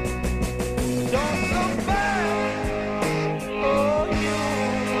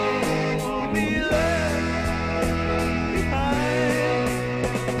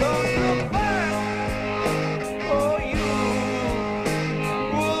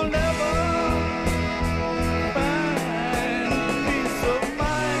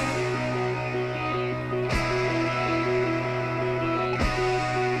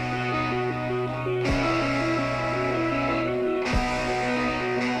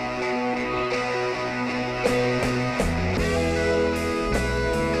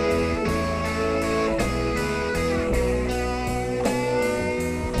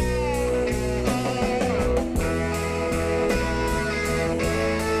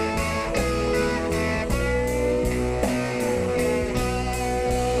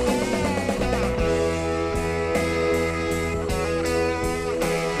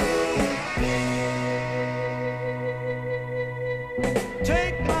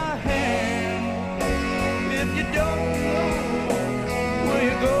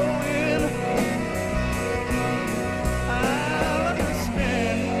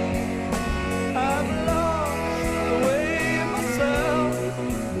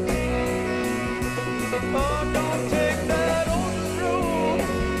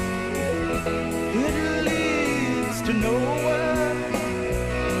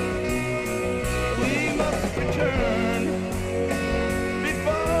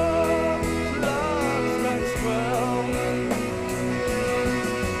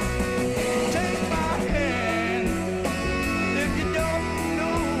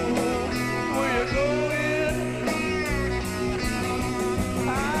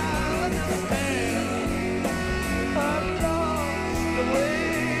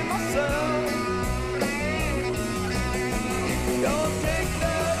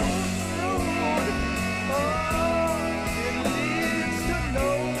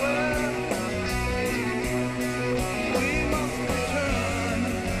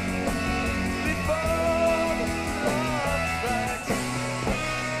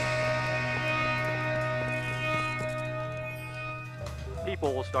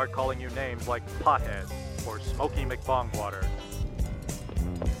 people will start calling you names like Pothead or Smoky McBongwater.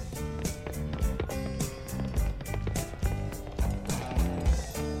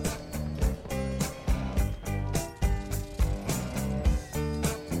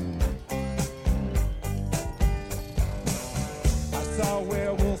 Saw a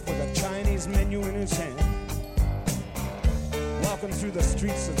werewolf with a Chinese menu in his hand, walking through the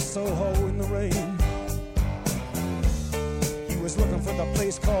streets of Soho in the rain. He was looking for the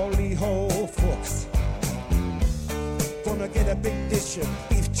place called Lee Ho Fooks, gonna get a big dish of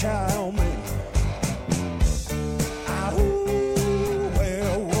beef chow mein. Ahoo,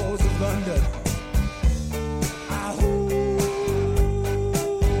 werewolves of London.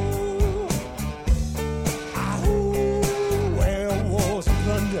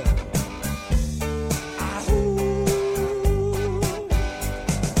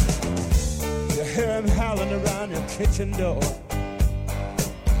 Around your kitchen door.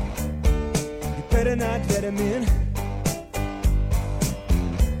 You better not let him in.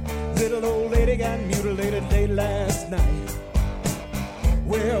 Little old lady got mutilated late last night.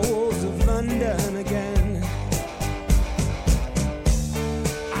 Werewolves of London again.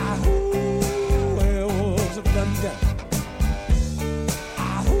 Ahoo, werewolves of London.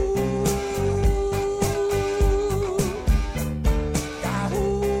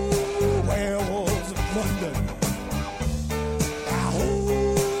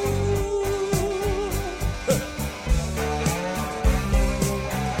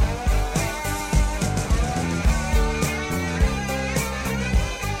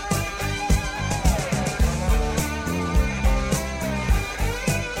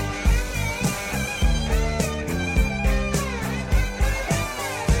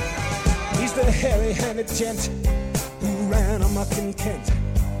 Hairy-handed gent who ran amok in Kent.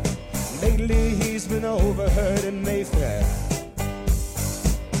 Lately he's been overheard in Mayfair.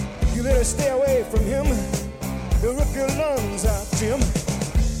 You better stay away from him. He'll rip your lungs out, Jim.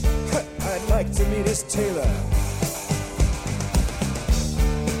 I'd like to meet his tailor.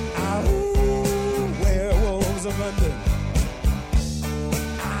 Ahoo, werewolves of London.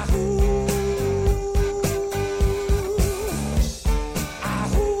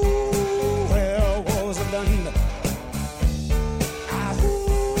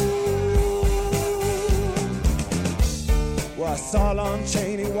 I saw Lon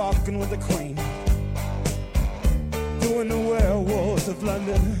Chaney walking with the Queen, doing the werewolves of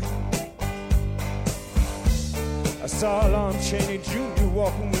London. I saw Lon Chaney Jr.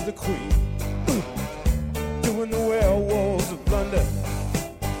 walking with the Queen, doing the werewolves of London.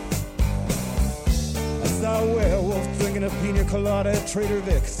 I saw a werewolf drinking a pina colada at Trader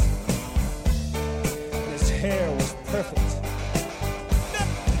Vic's, and his hair was perfect.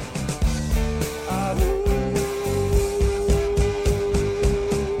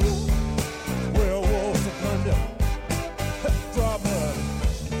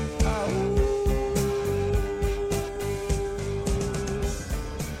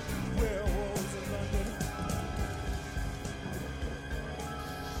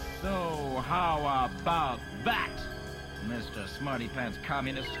 About that, Mr. Smarty Pants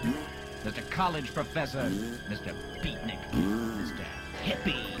Communist, Mr. College Professor, Mr. Beatnik, Mr.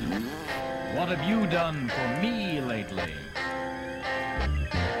 Hippie. What have you done for me lately?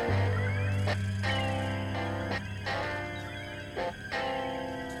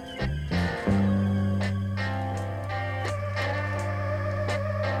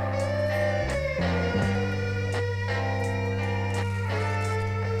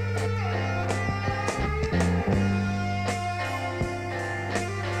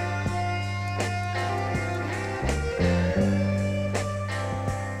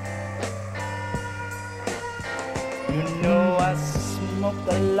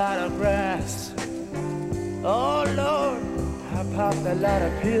 A lot of grass. Oh Lord, I popped a lot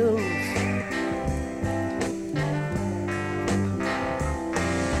of pills.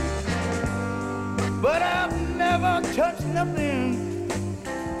 But I've never touched nothing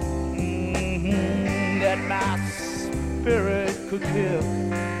that my spirit could kill.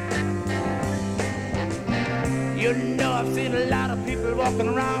 You know, I've seen a lot of people walking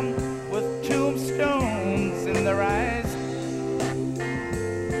around with tombstones in their eyes.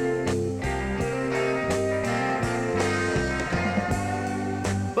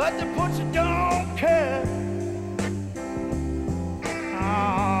 But the butcher don't care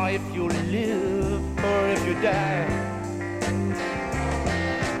if you live or if you die.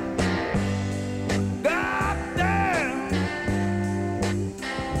 God damn,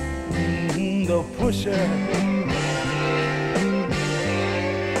 the pusher.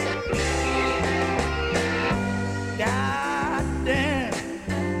 God damn.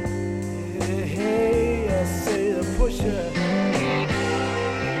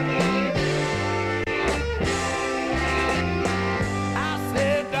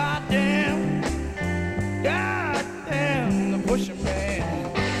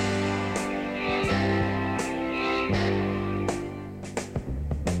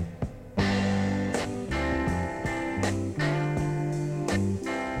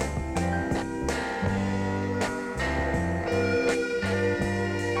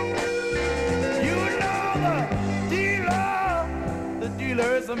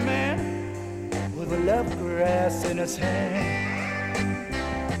 his hand.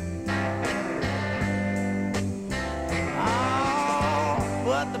 Oh,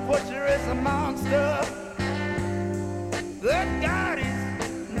 but the pusher is a monster. Good God,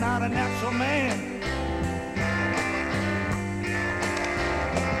 he's not a natural man.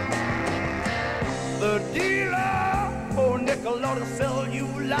 The dealer, oh nickel, ought to sell you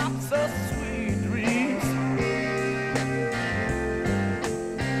lots of sweet dreams.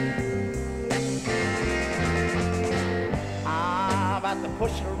 Ah, about the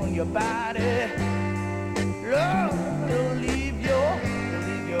pusher on your body, love will leave your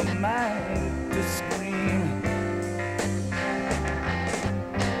mind to scream.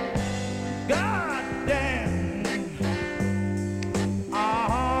 God damn,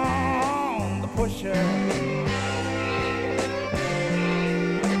 the pusher.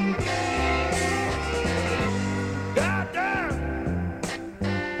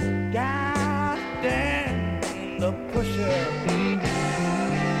 God damn, the pusher.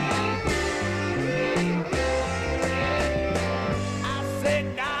 I say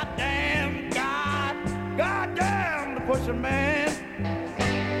God damn, the pusher man.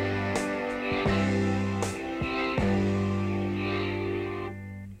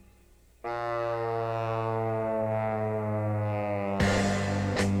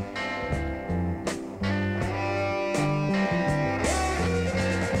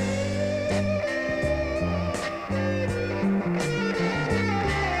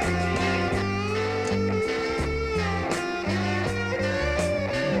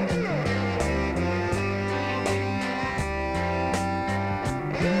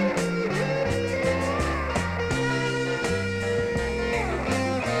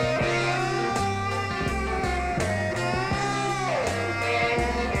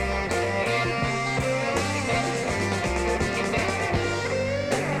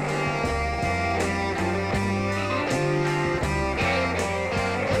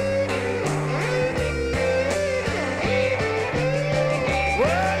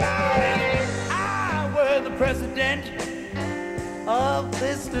 President of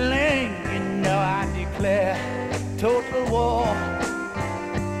this land, you know I declare total war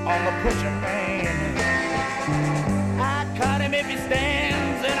on the pusher man. I'd cut him if he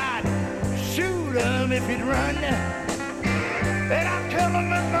stands, and I'd shoot him if he'd run, and I'd kill him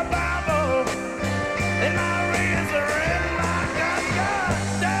with my Bible and my razor and my gun. God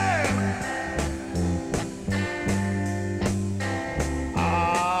damn.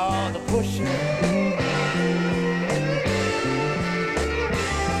 Oh, the pusher.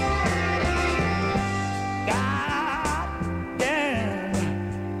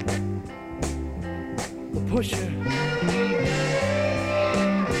 Pusher.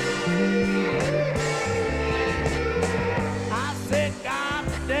 I said, God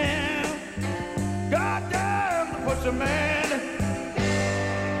damn, the pusher man.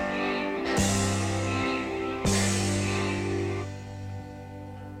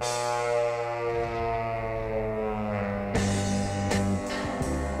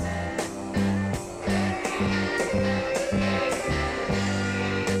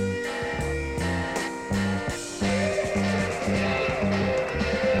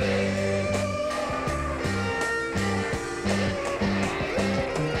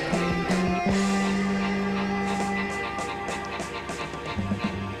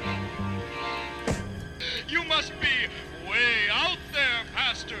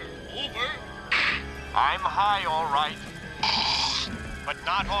 I'm high, all right, but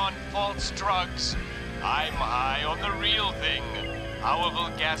not on false drugs. I'm high on the real thing. Powerful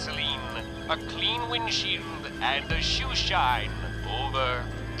gasoline, a clean windshield, and a shoe shine. Over.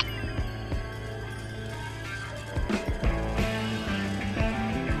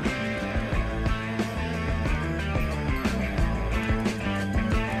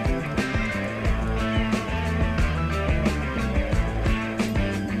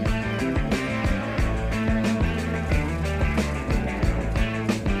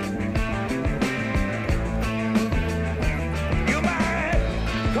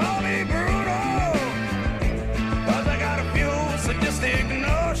 Call me brutal, 'cause I got a few sadistic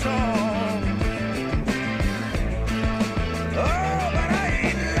notes.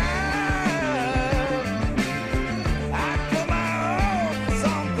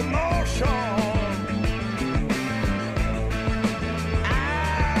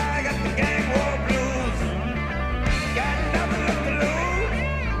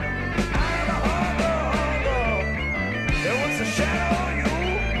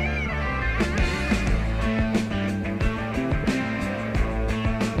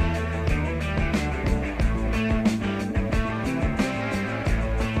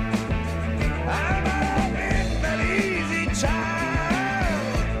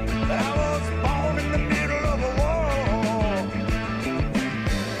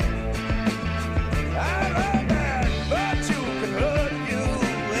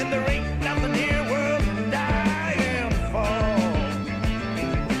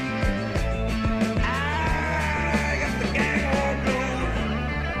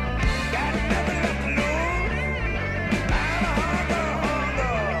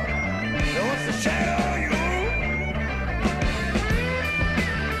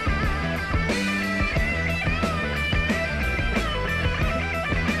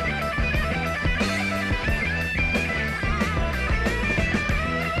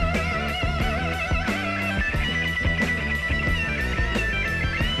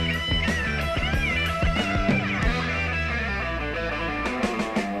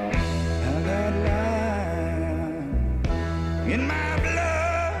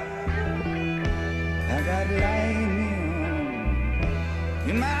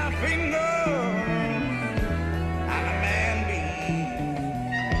 in my finger. I'm a man bee.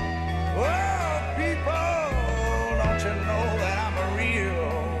 Oh, people, don't you know that I'm a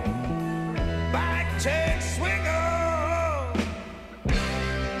real back-check swinger?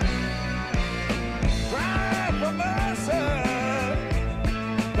 Cry for mercy,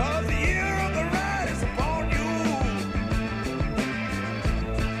 'cause the year of the ride is upon you.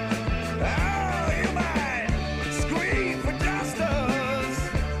 Oh, you might scream for justice,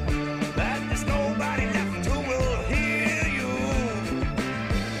 that there's nobody left who will hear you.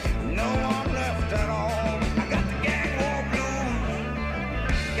 No one left at all. I got the gang war blues,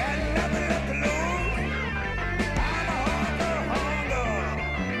 got nothing left to lose. I'm a hunger.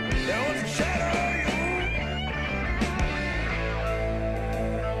 There was a shadow of you.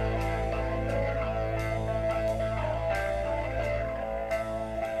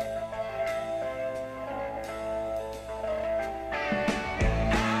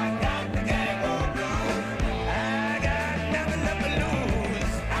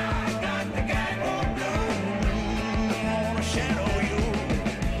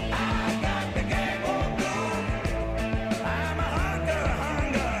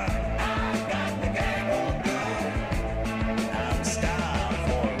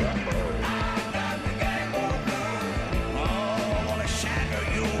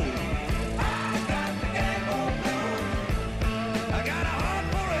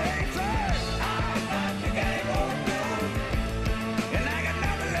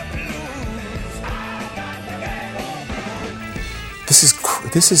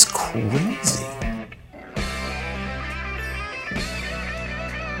 This is crazy.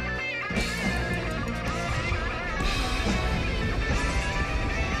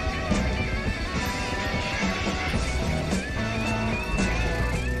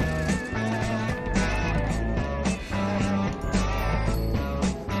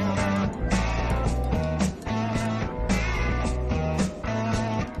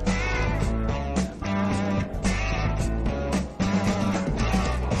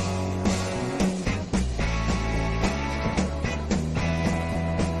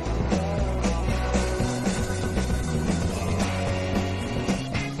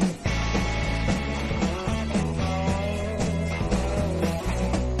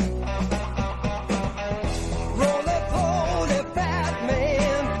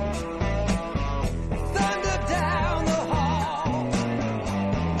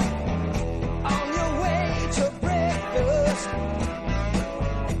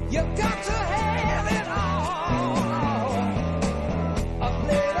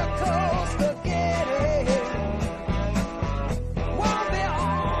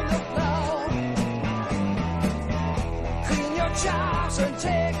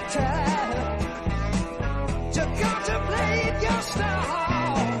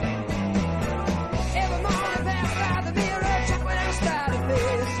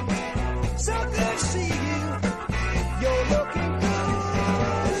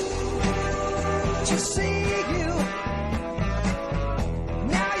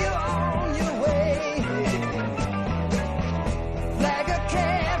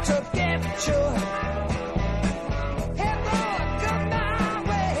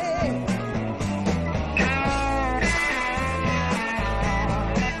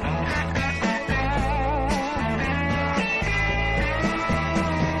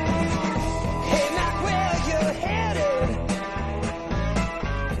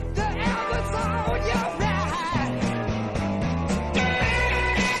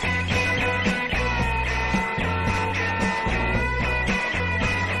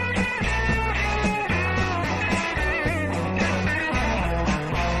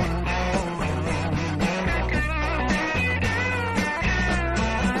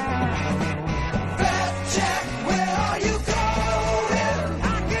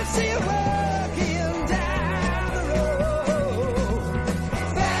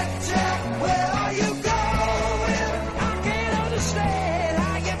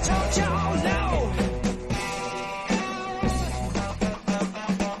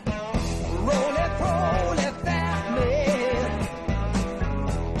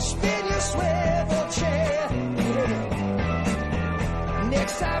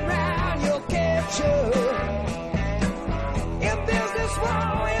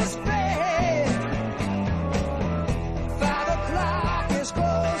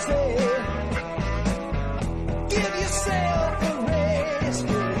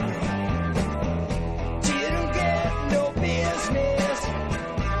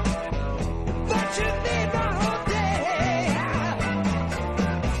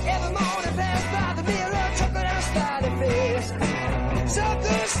 So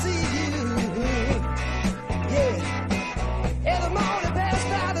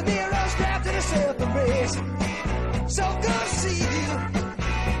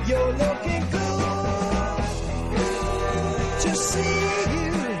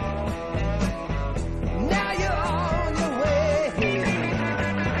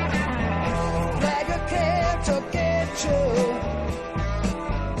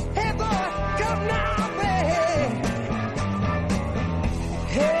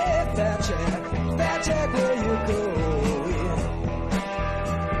Fat Jack, where you going?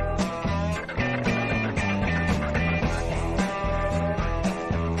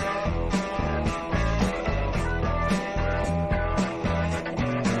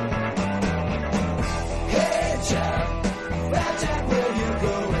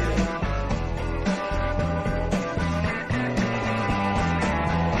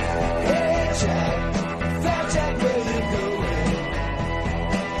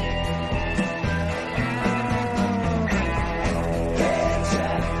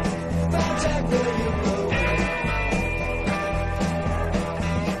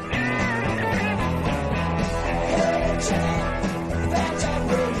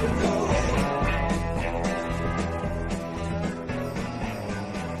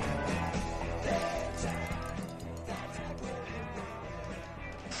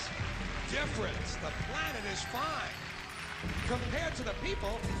 Difference. The planet is fine. Compared to the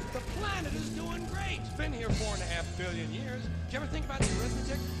people, the planet is doing great. It's been here 4.5 billion years. Did you ever think about the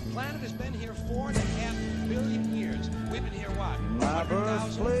arithmetic? The planet has been here 4.5 billion years. We've been here, what? My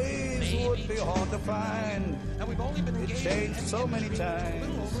birthplace would be hard to find. And we've only been engaged. It changed so many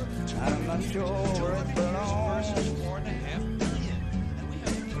times. I'm not sure where it belongs.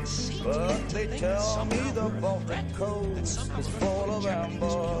 But they tell me the Baltic coast is full of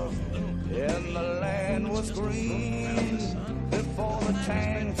amber, and the land was green before the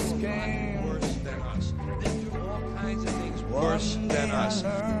tanks came. Worse than us. I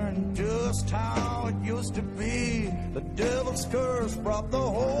learned just how it used to be. The devil's curse brought the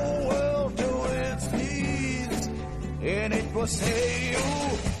whole world to its knees. And it was, hey,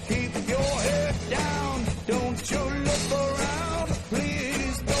 you, keep your head down. Don't you look around.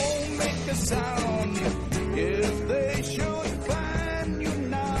 Please don't make a sound. If they should find you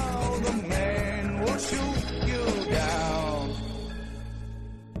now, the man will shoot you down.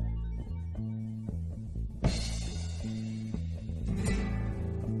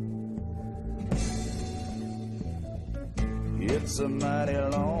 It's a mighty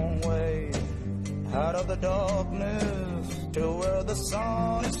long way out of the darkness to where the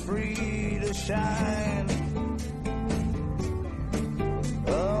sun is free to shine.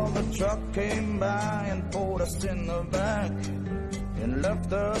 Well, the truck came by and pulled us in the back and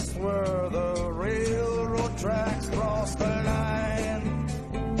left us where the railroad tracks crossed the line.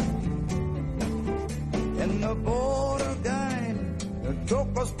 And the border guide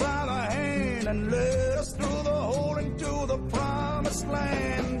took us by the hand and led us through the hole into the promised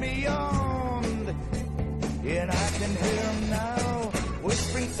land beyond. And I can hear him now,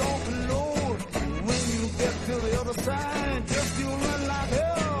 whispering soft and low. When you get to the other side, just you run like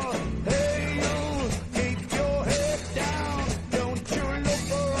hell. Hey, you, keep your head down. Don't you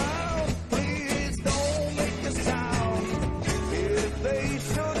look around. Please don't make a sound. If they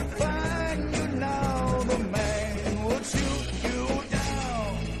should find you now, the man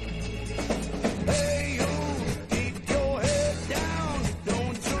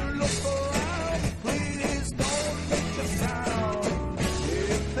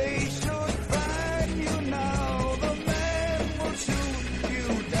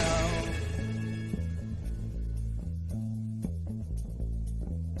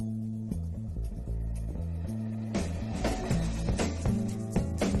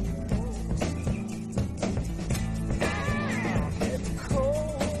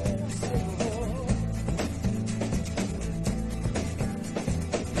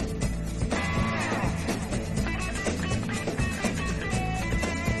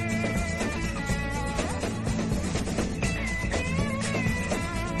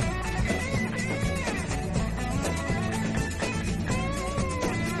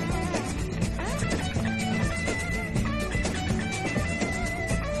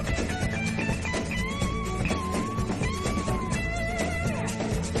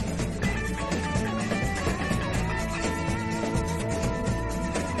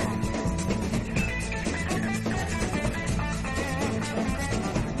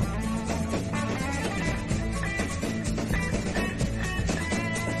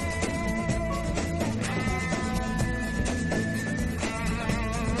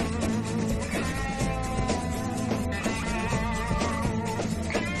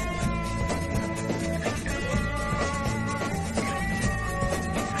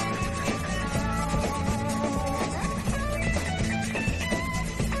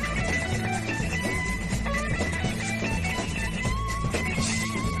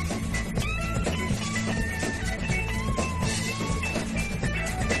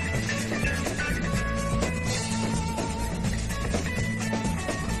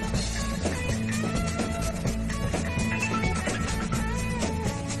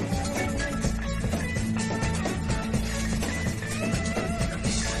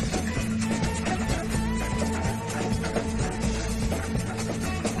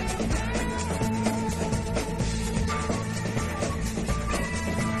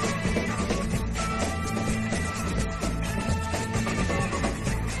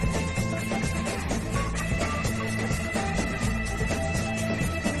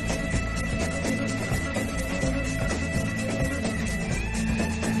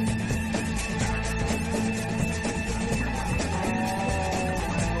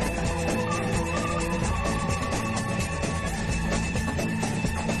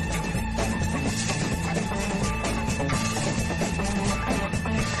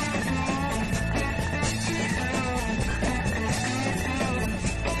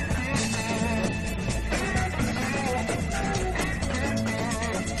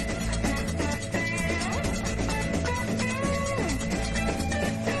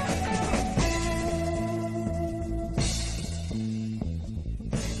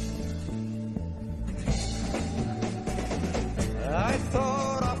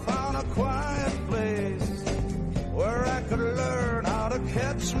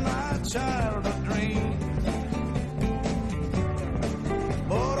in my childhood dream.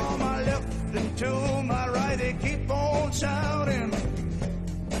 But on my left and to my right, they keep on shouting,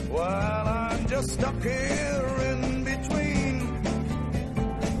 while I'm just stuck here in between.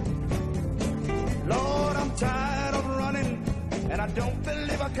 Lord, I'm tired of running, and I don't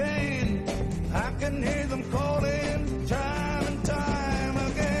believe I can. I can hear them calling time and time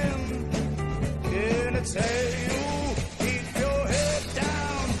again. And it's, hey, you, keep your head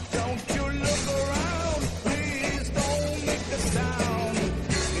down. Don't you look around. Please don't make a sound.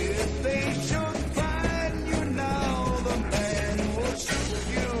 If they should find you now, the man will shoot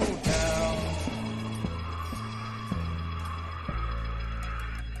you down.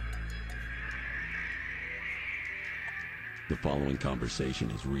 The following conversation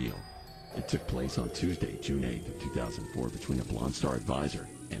is real. It took place on Tuesday, June 8th of 2004 between a Blonde Star advisor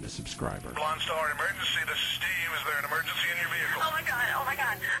and a subscriber. Blonde Star emergency, this is Steve. Is there an emergency in your vehicle? Oh my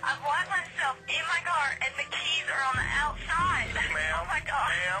god. I've locked myself in my car and the keys are on the outside. Ma'am, oh my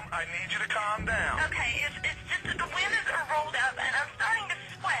god. Ma'am, I need you to calm down. Okay, it's just that the windows are rolled up and I'm starting to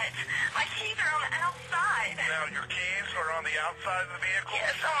sweat. My keys are on the outside. Now, your keys are on the outside of the vehicle?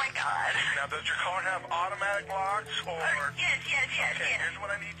 Yes, oh my god. Now, does your car have automatic locks or... Yes. Okay, here's what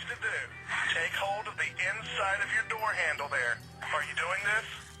I need you to do. Take hold of the inside of your door handle there. Are you doing this?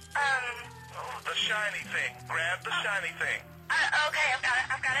 The shiny thing. Grab the shiny thing. Okay,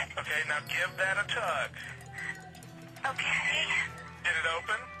 I've got it. Okay, now give that a tug. Okay. Did it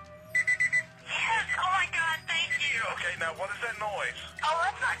open? Yes, oh my god, thank you. Okay, now what is that noise? Oh,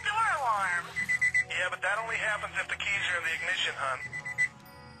 that's my door alarm. Yeah, but that only happens if the keys are in the ignition, hon.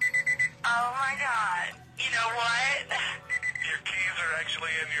 Oh my god. You know what? Your keys are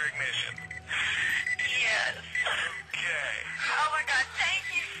actually in your ignition. Yes. Okay. Oh my god, thank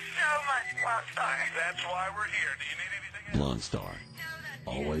you so much, Blonde Star. That's why we're here. Do you need anything else? Blonde Star.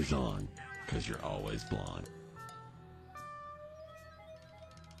 Always on, because you're always blonde.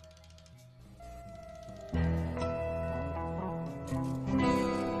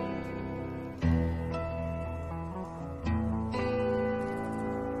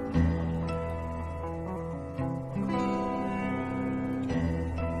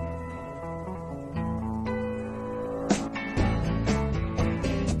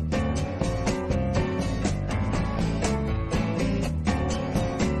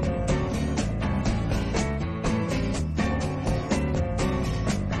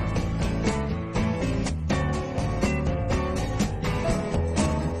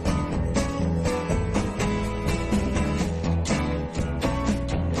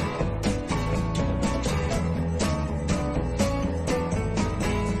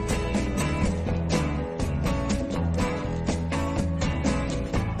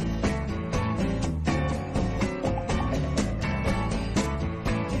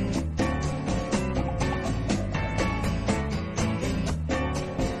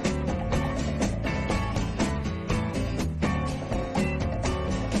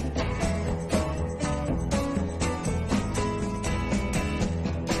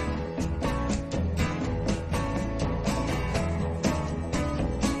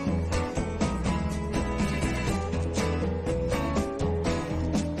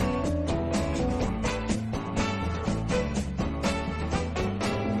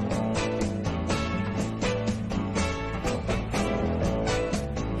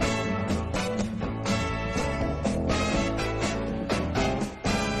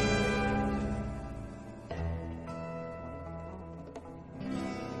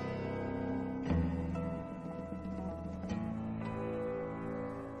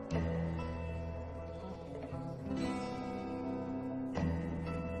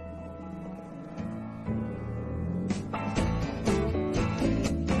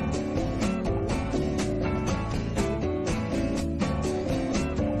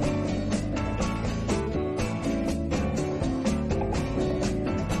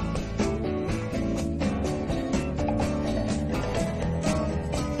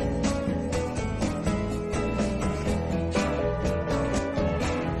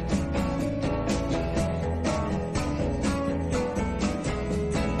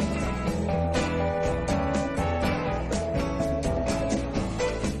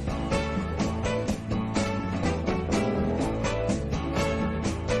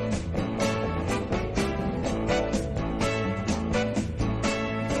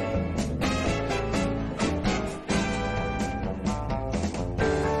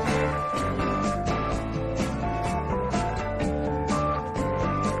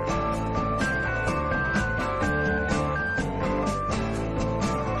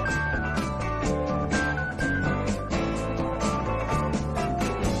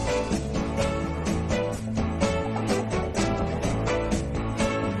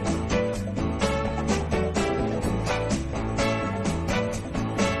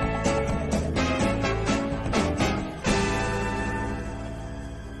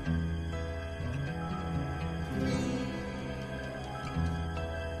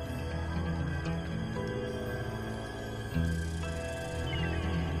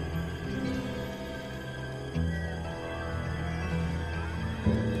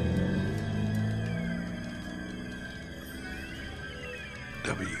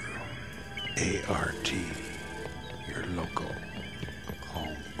 WART, your local,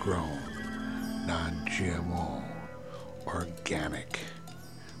 homegrown, non-GMO, organic,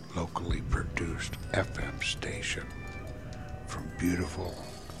 locally produced FM station from beautiful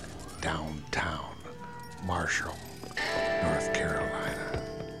downtown Marshall, North Carolina.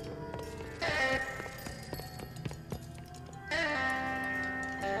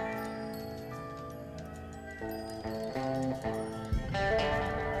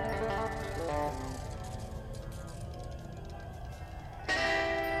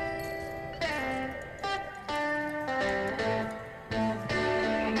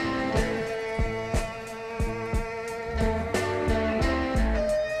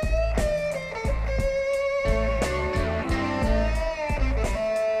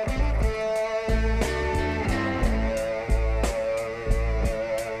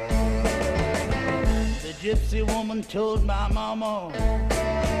 Gypsy woman told my mama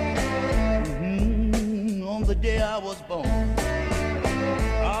on the day I was born,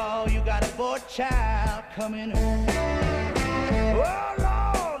 oh, you got a boy child coming. Oh,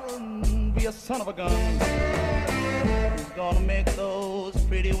 Lord, be a son of a gun. He's gonna make those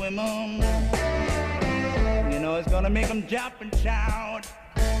pretty women, you know, it's gonna make them jump and shout.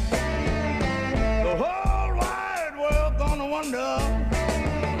 The whole wide world gonna wonder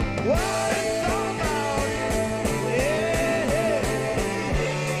what it's all about.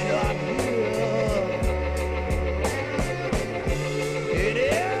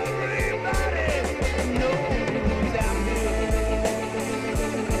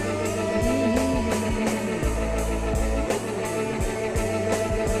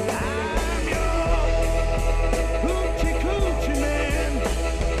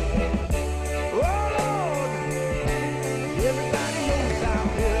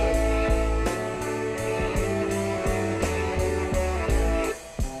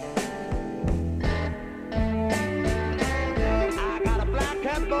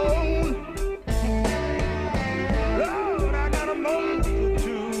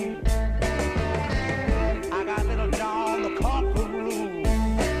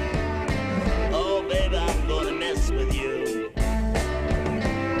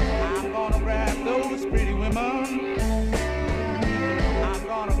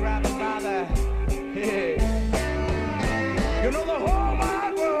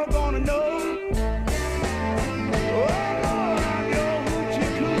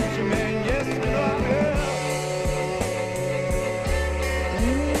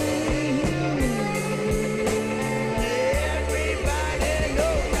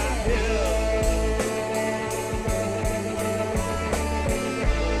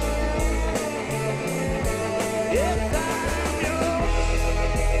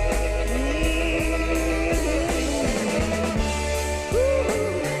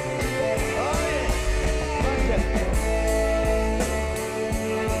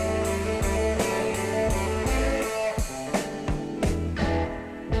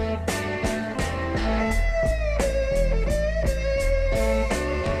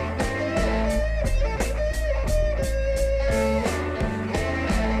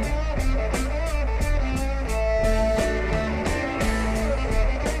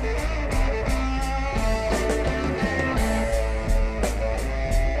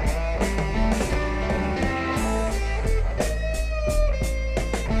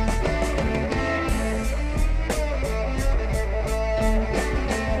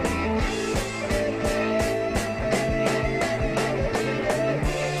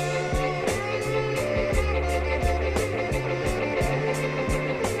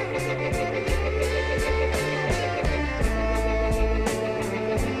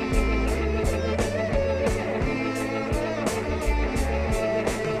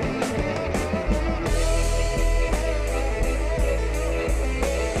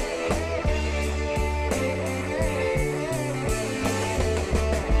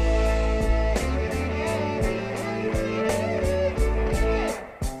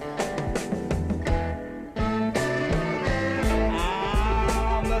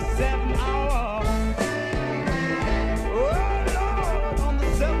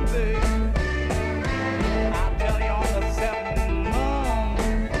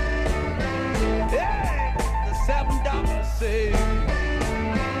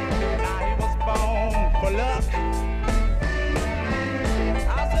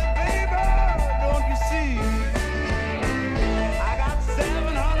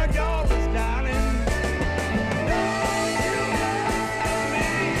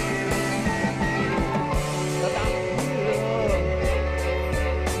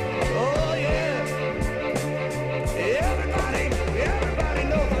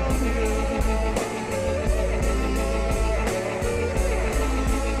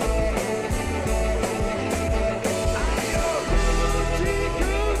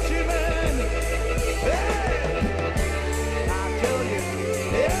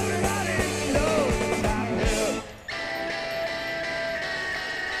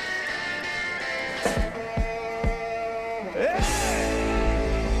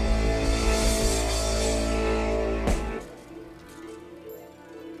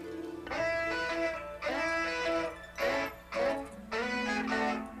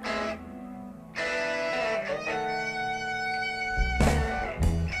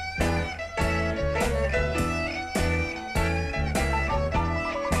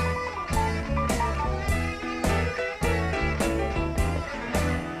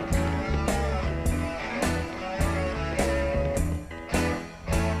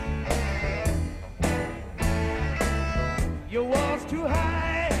 Your wall's too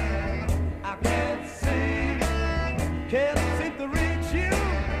high, I can't see. Can't seem to reach you,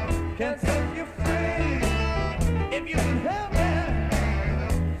 can't set you free. If you can help me,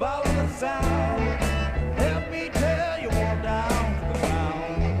 follow the sound. Help me tell you all down to the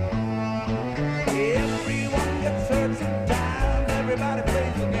ground. Everyone gets hurt sometimes, everybody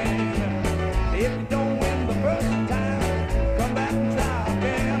plays the game. If you don't win the first time, come back and try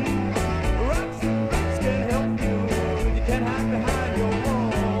again. Rocks and bricks can help you, you can't hide behind your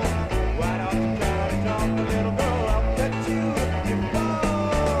wall. Why don't you try to jump a little girl, I'll catch you if you fall.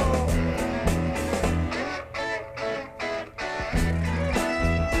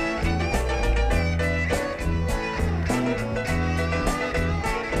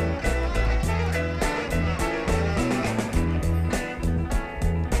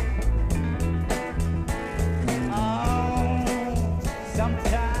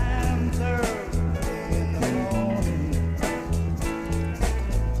 Sometimes early in the morning,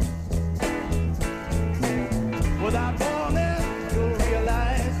 without warning, you'll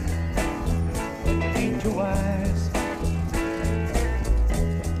realize that you ain't too wise.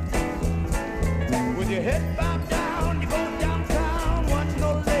 With your head bowed down, you go downtown, watch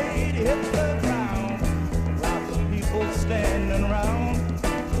no lady hit the ground. Lots of people standing around,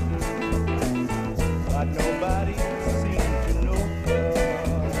 but nobody seems to know.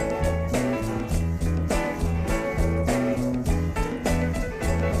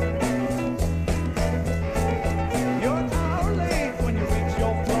 You're an hour late when you reach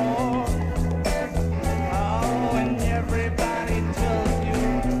your floor. Oh, and everybody tells you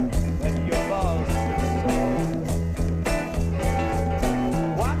that your boss is sore.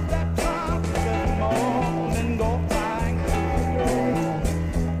 Watch that clock just moan and go flying through the door.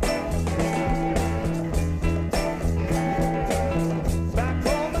 Back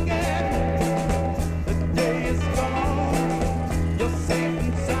home again, the day is gone. You're safe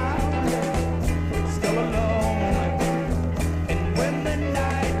and sound, still alone. And when the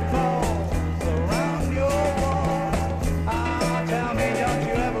night falls around your wall, tell me, don't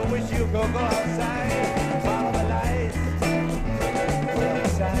you ever wish you could go outside, follow the lights, wait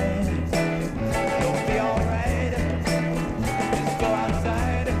inside. You'll be alright, just go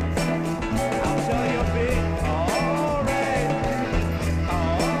outside. I'll tell you you'll be alright,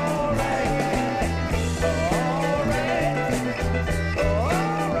 alright,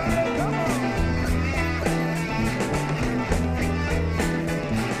 alright, come on.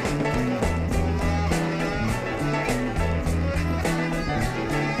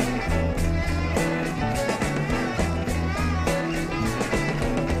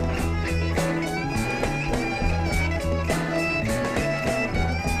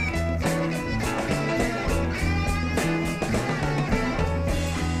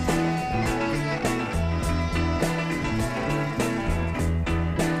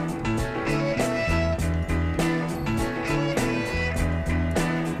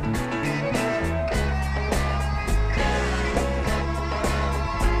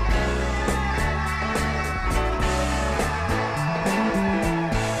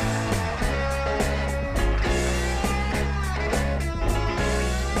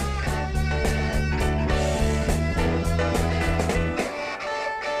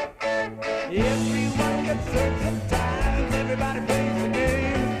 Everyone gets hurt sometimes, everybody plays the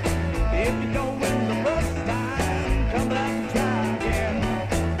game. If you don't win the first time, come back and try again.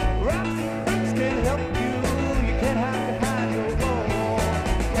 Rocks and bricks can help you, you can't hide behind your wall.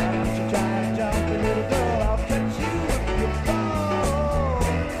 Why don't you try to jump a little girl, I'll catch you if you fall.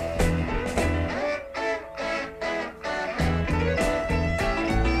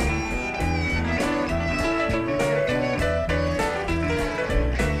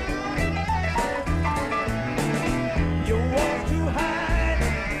 Your wall's too high,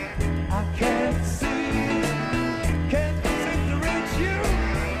 I can't see. Can't seem to reach you,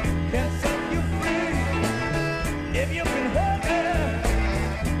 can't set you free. If you can help me,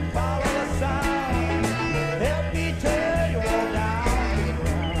 follow the sound. Help me tell you all down to the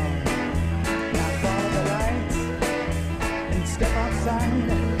ground. Now follow the lights and step outside.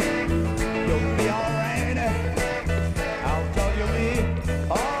 You'll be alright. I'll tell you'll be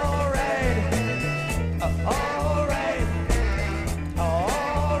alright. Alright.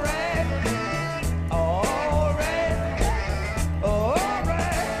 Alright. Alright.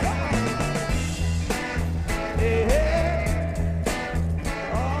 Alright. Come on. Hey, hey.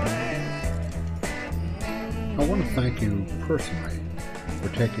 Alright. I want to thank you personally for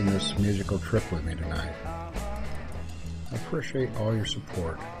taking this musical trip with me tonight. I appreciate all your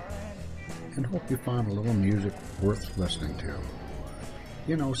support and hope you found a little music worth listening to.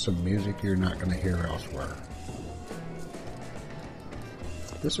 You know, some music you're not going to hear elsewhere.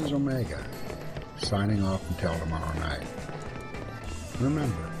 This is Omega, signing off until tomorrow night.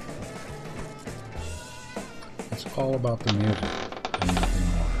 Remember, it's all about the music and nothing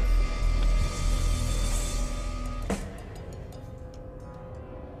more.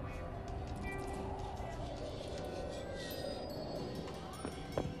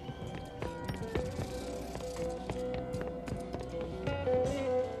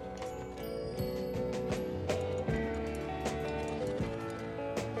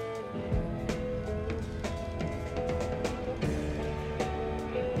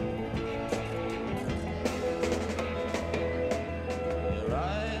 Your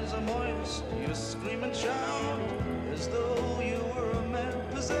eyes are moist, you scream and shout as though you were a man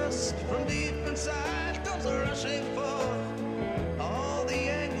possessed. From deep inside comes a rushing forth all the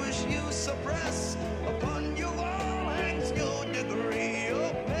anguish you suppress. Upon your wall hangs your degree.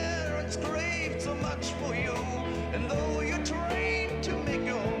 Your parents craved so much for you, and though you're trained to make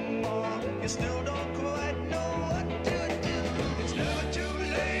your mark, you still don't quite know what to do. It's never too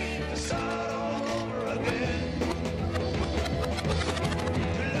late to start all over again.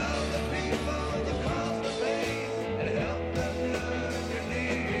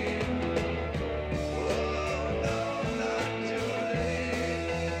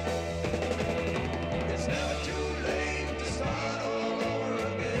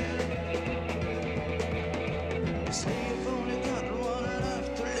 Stay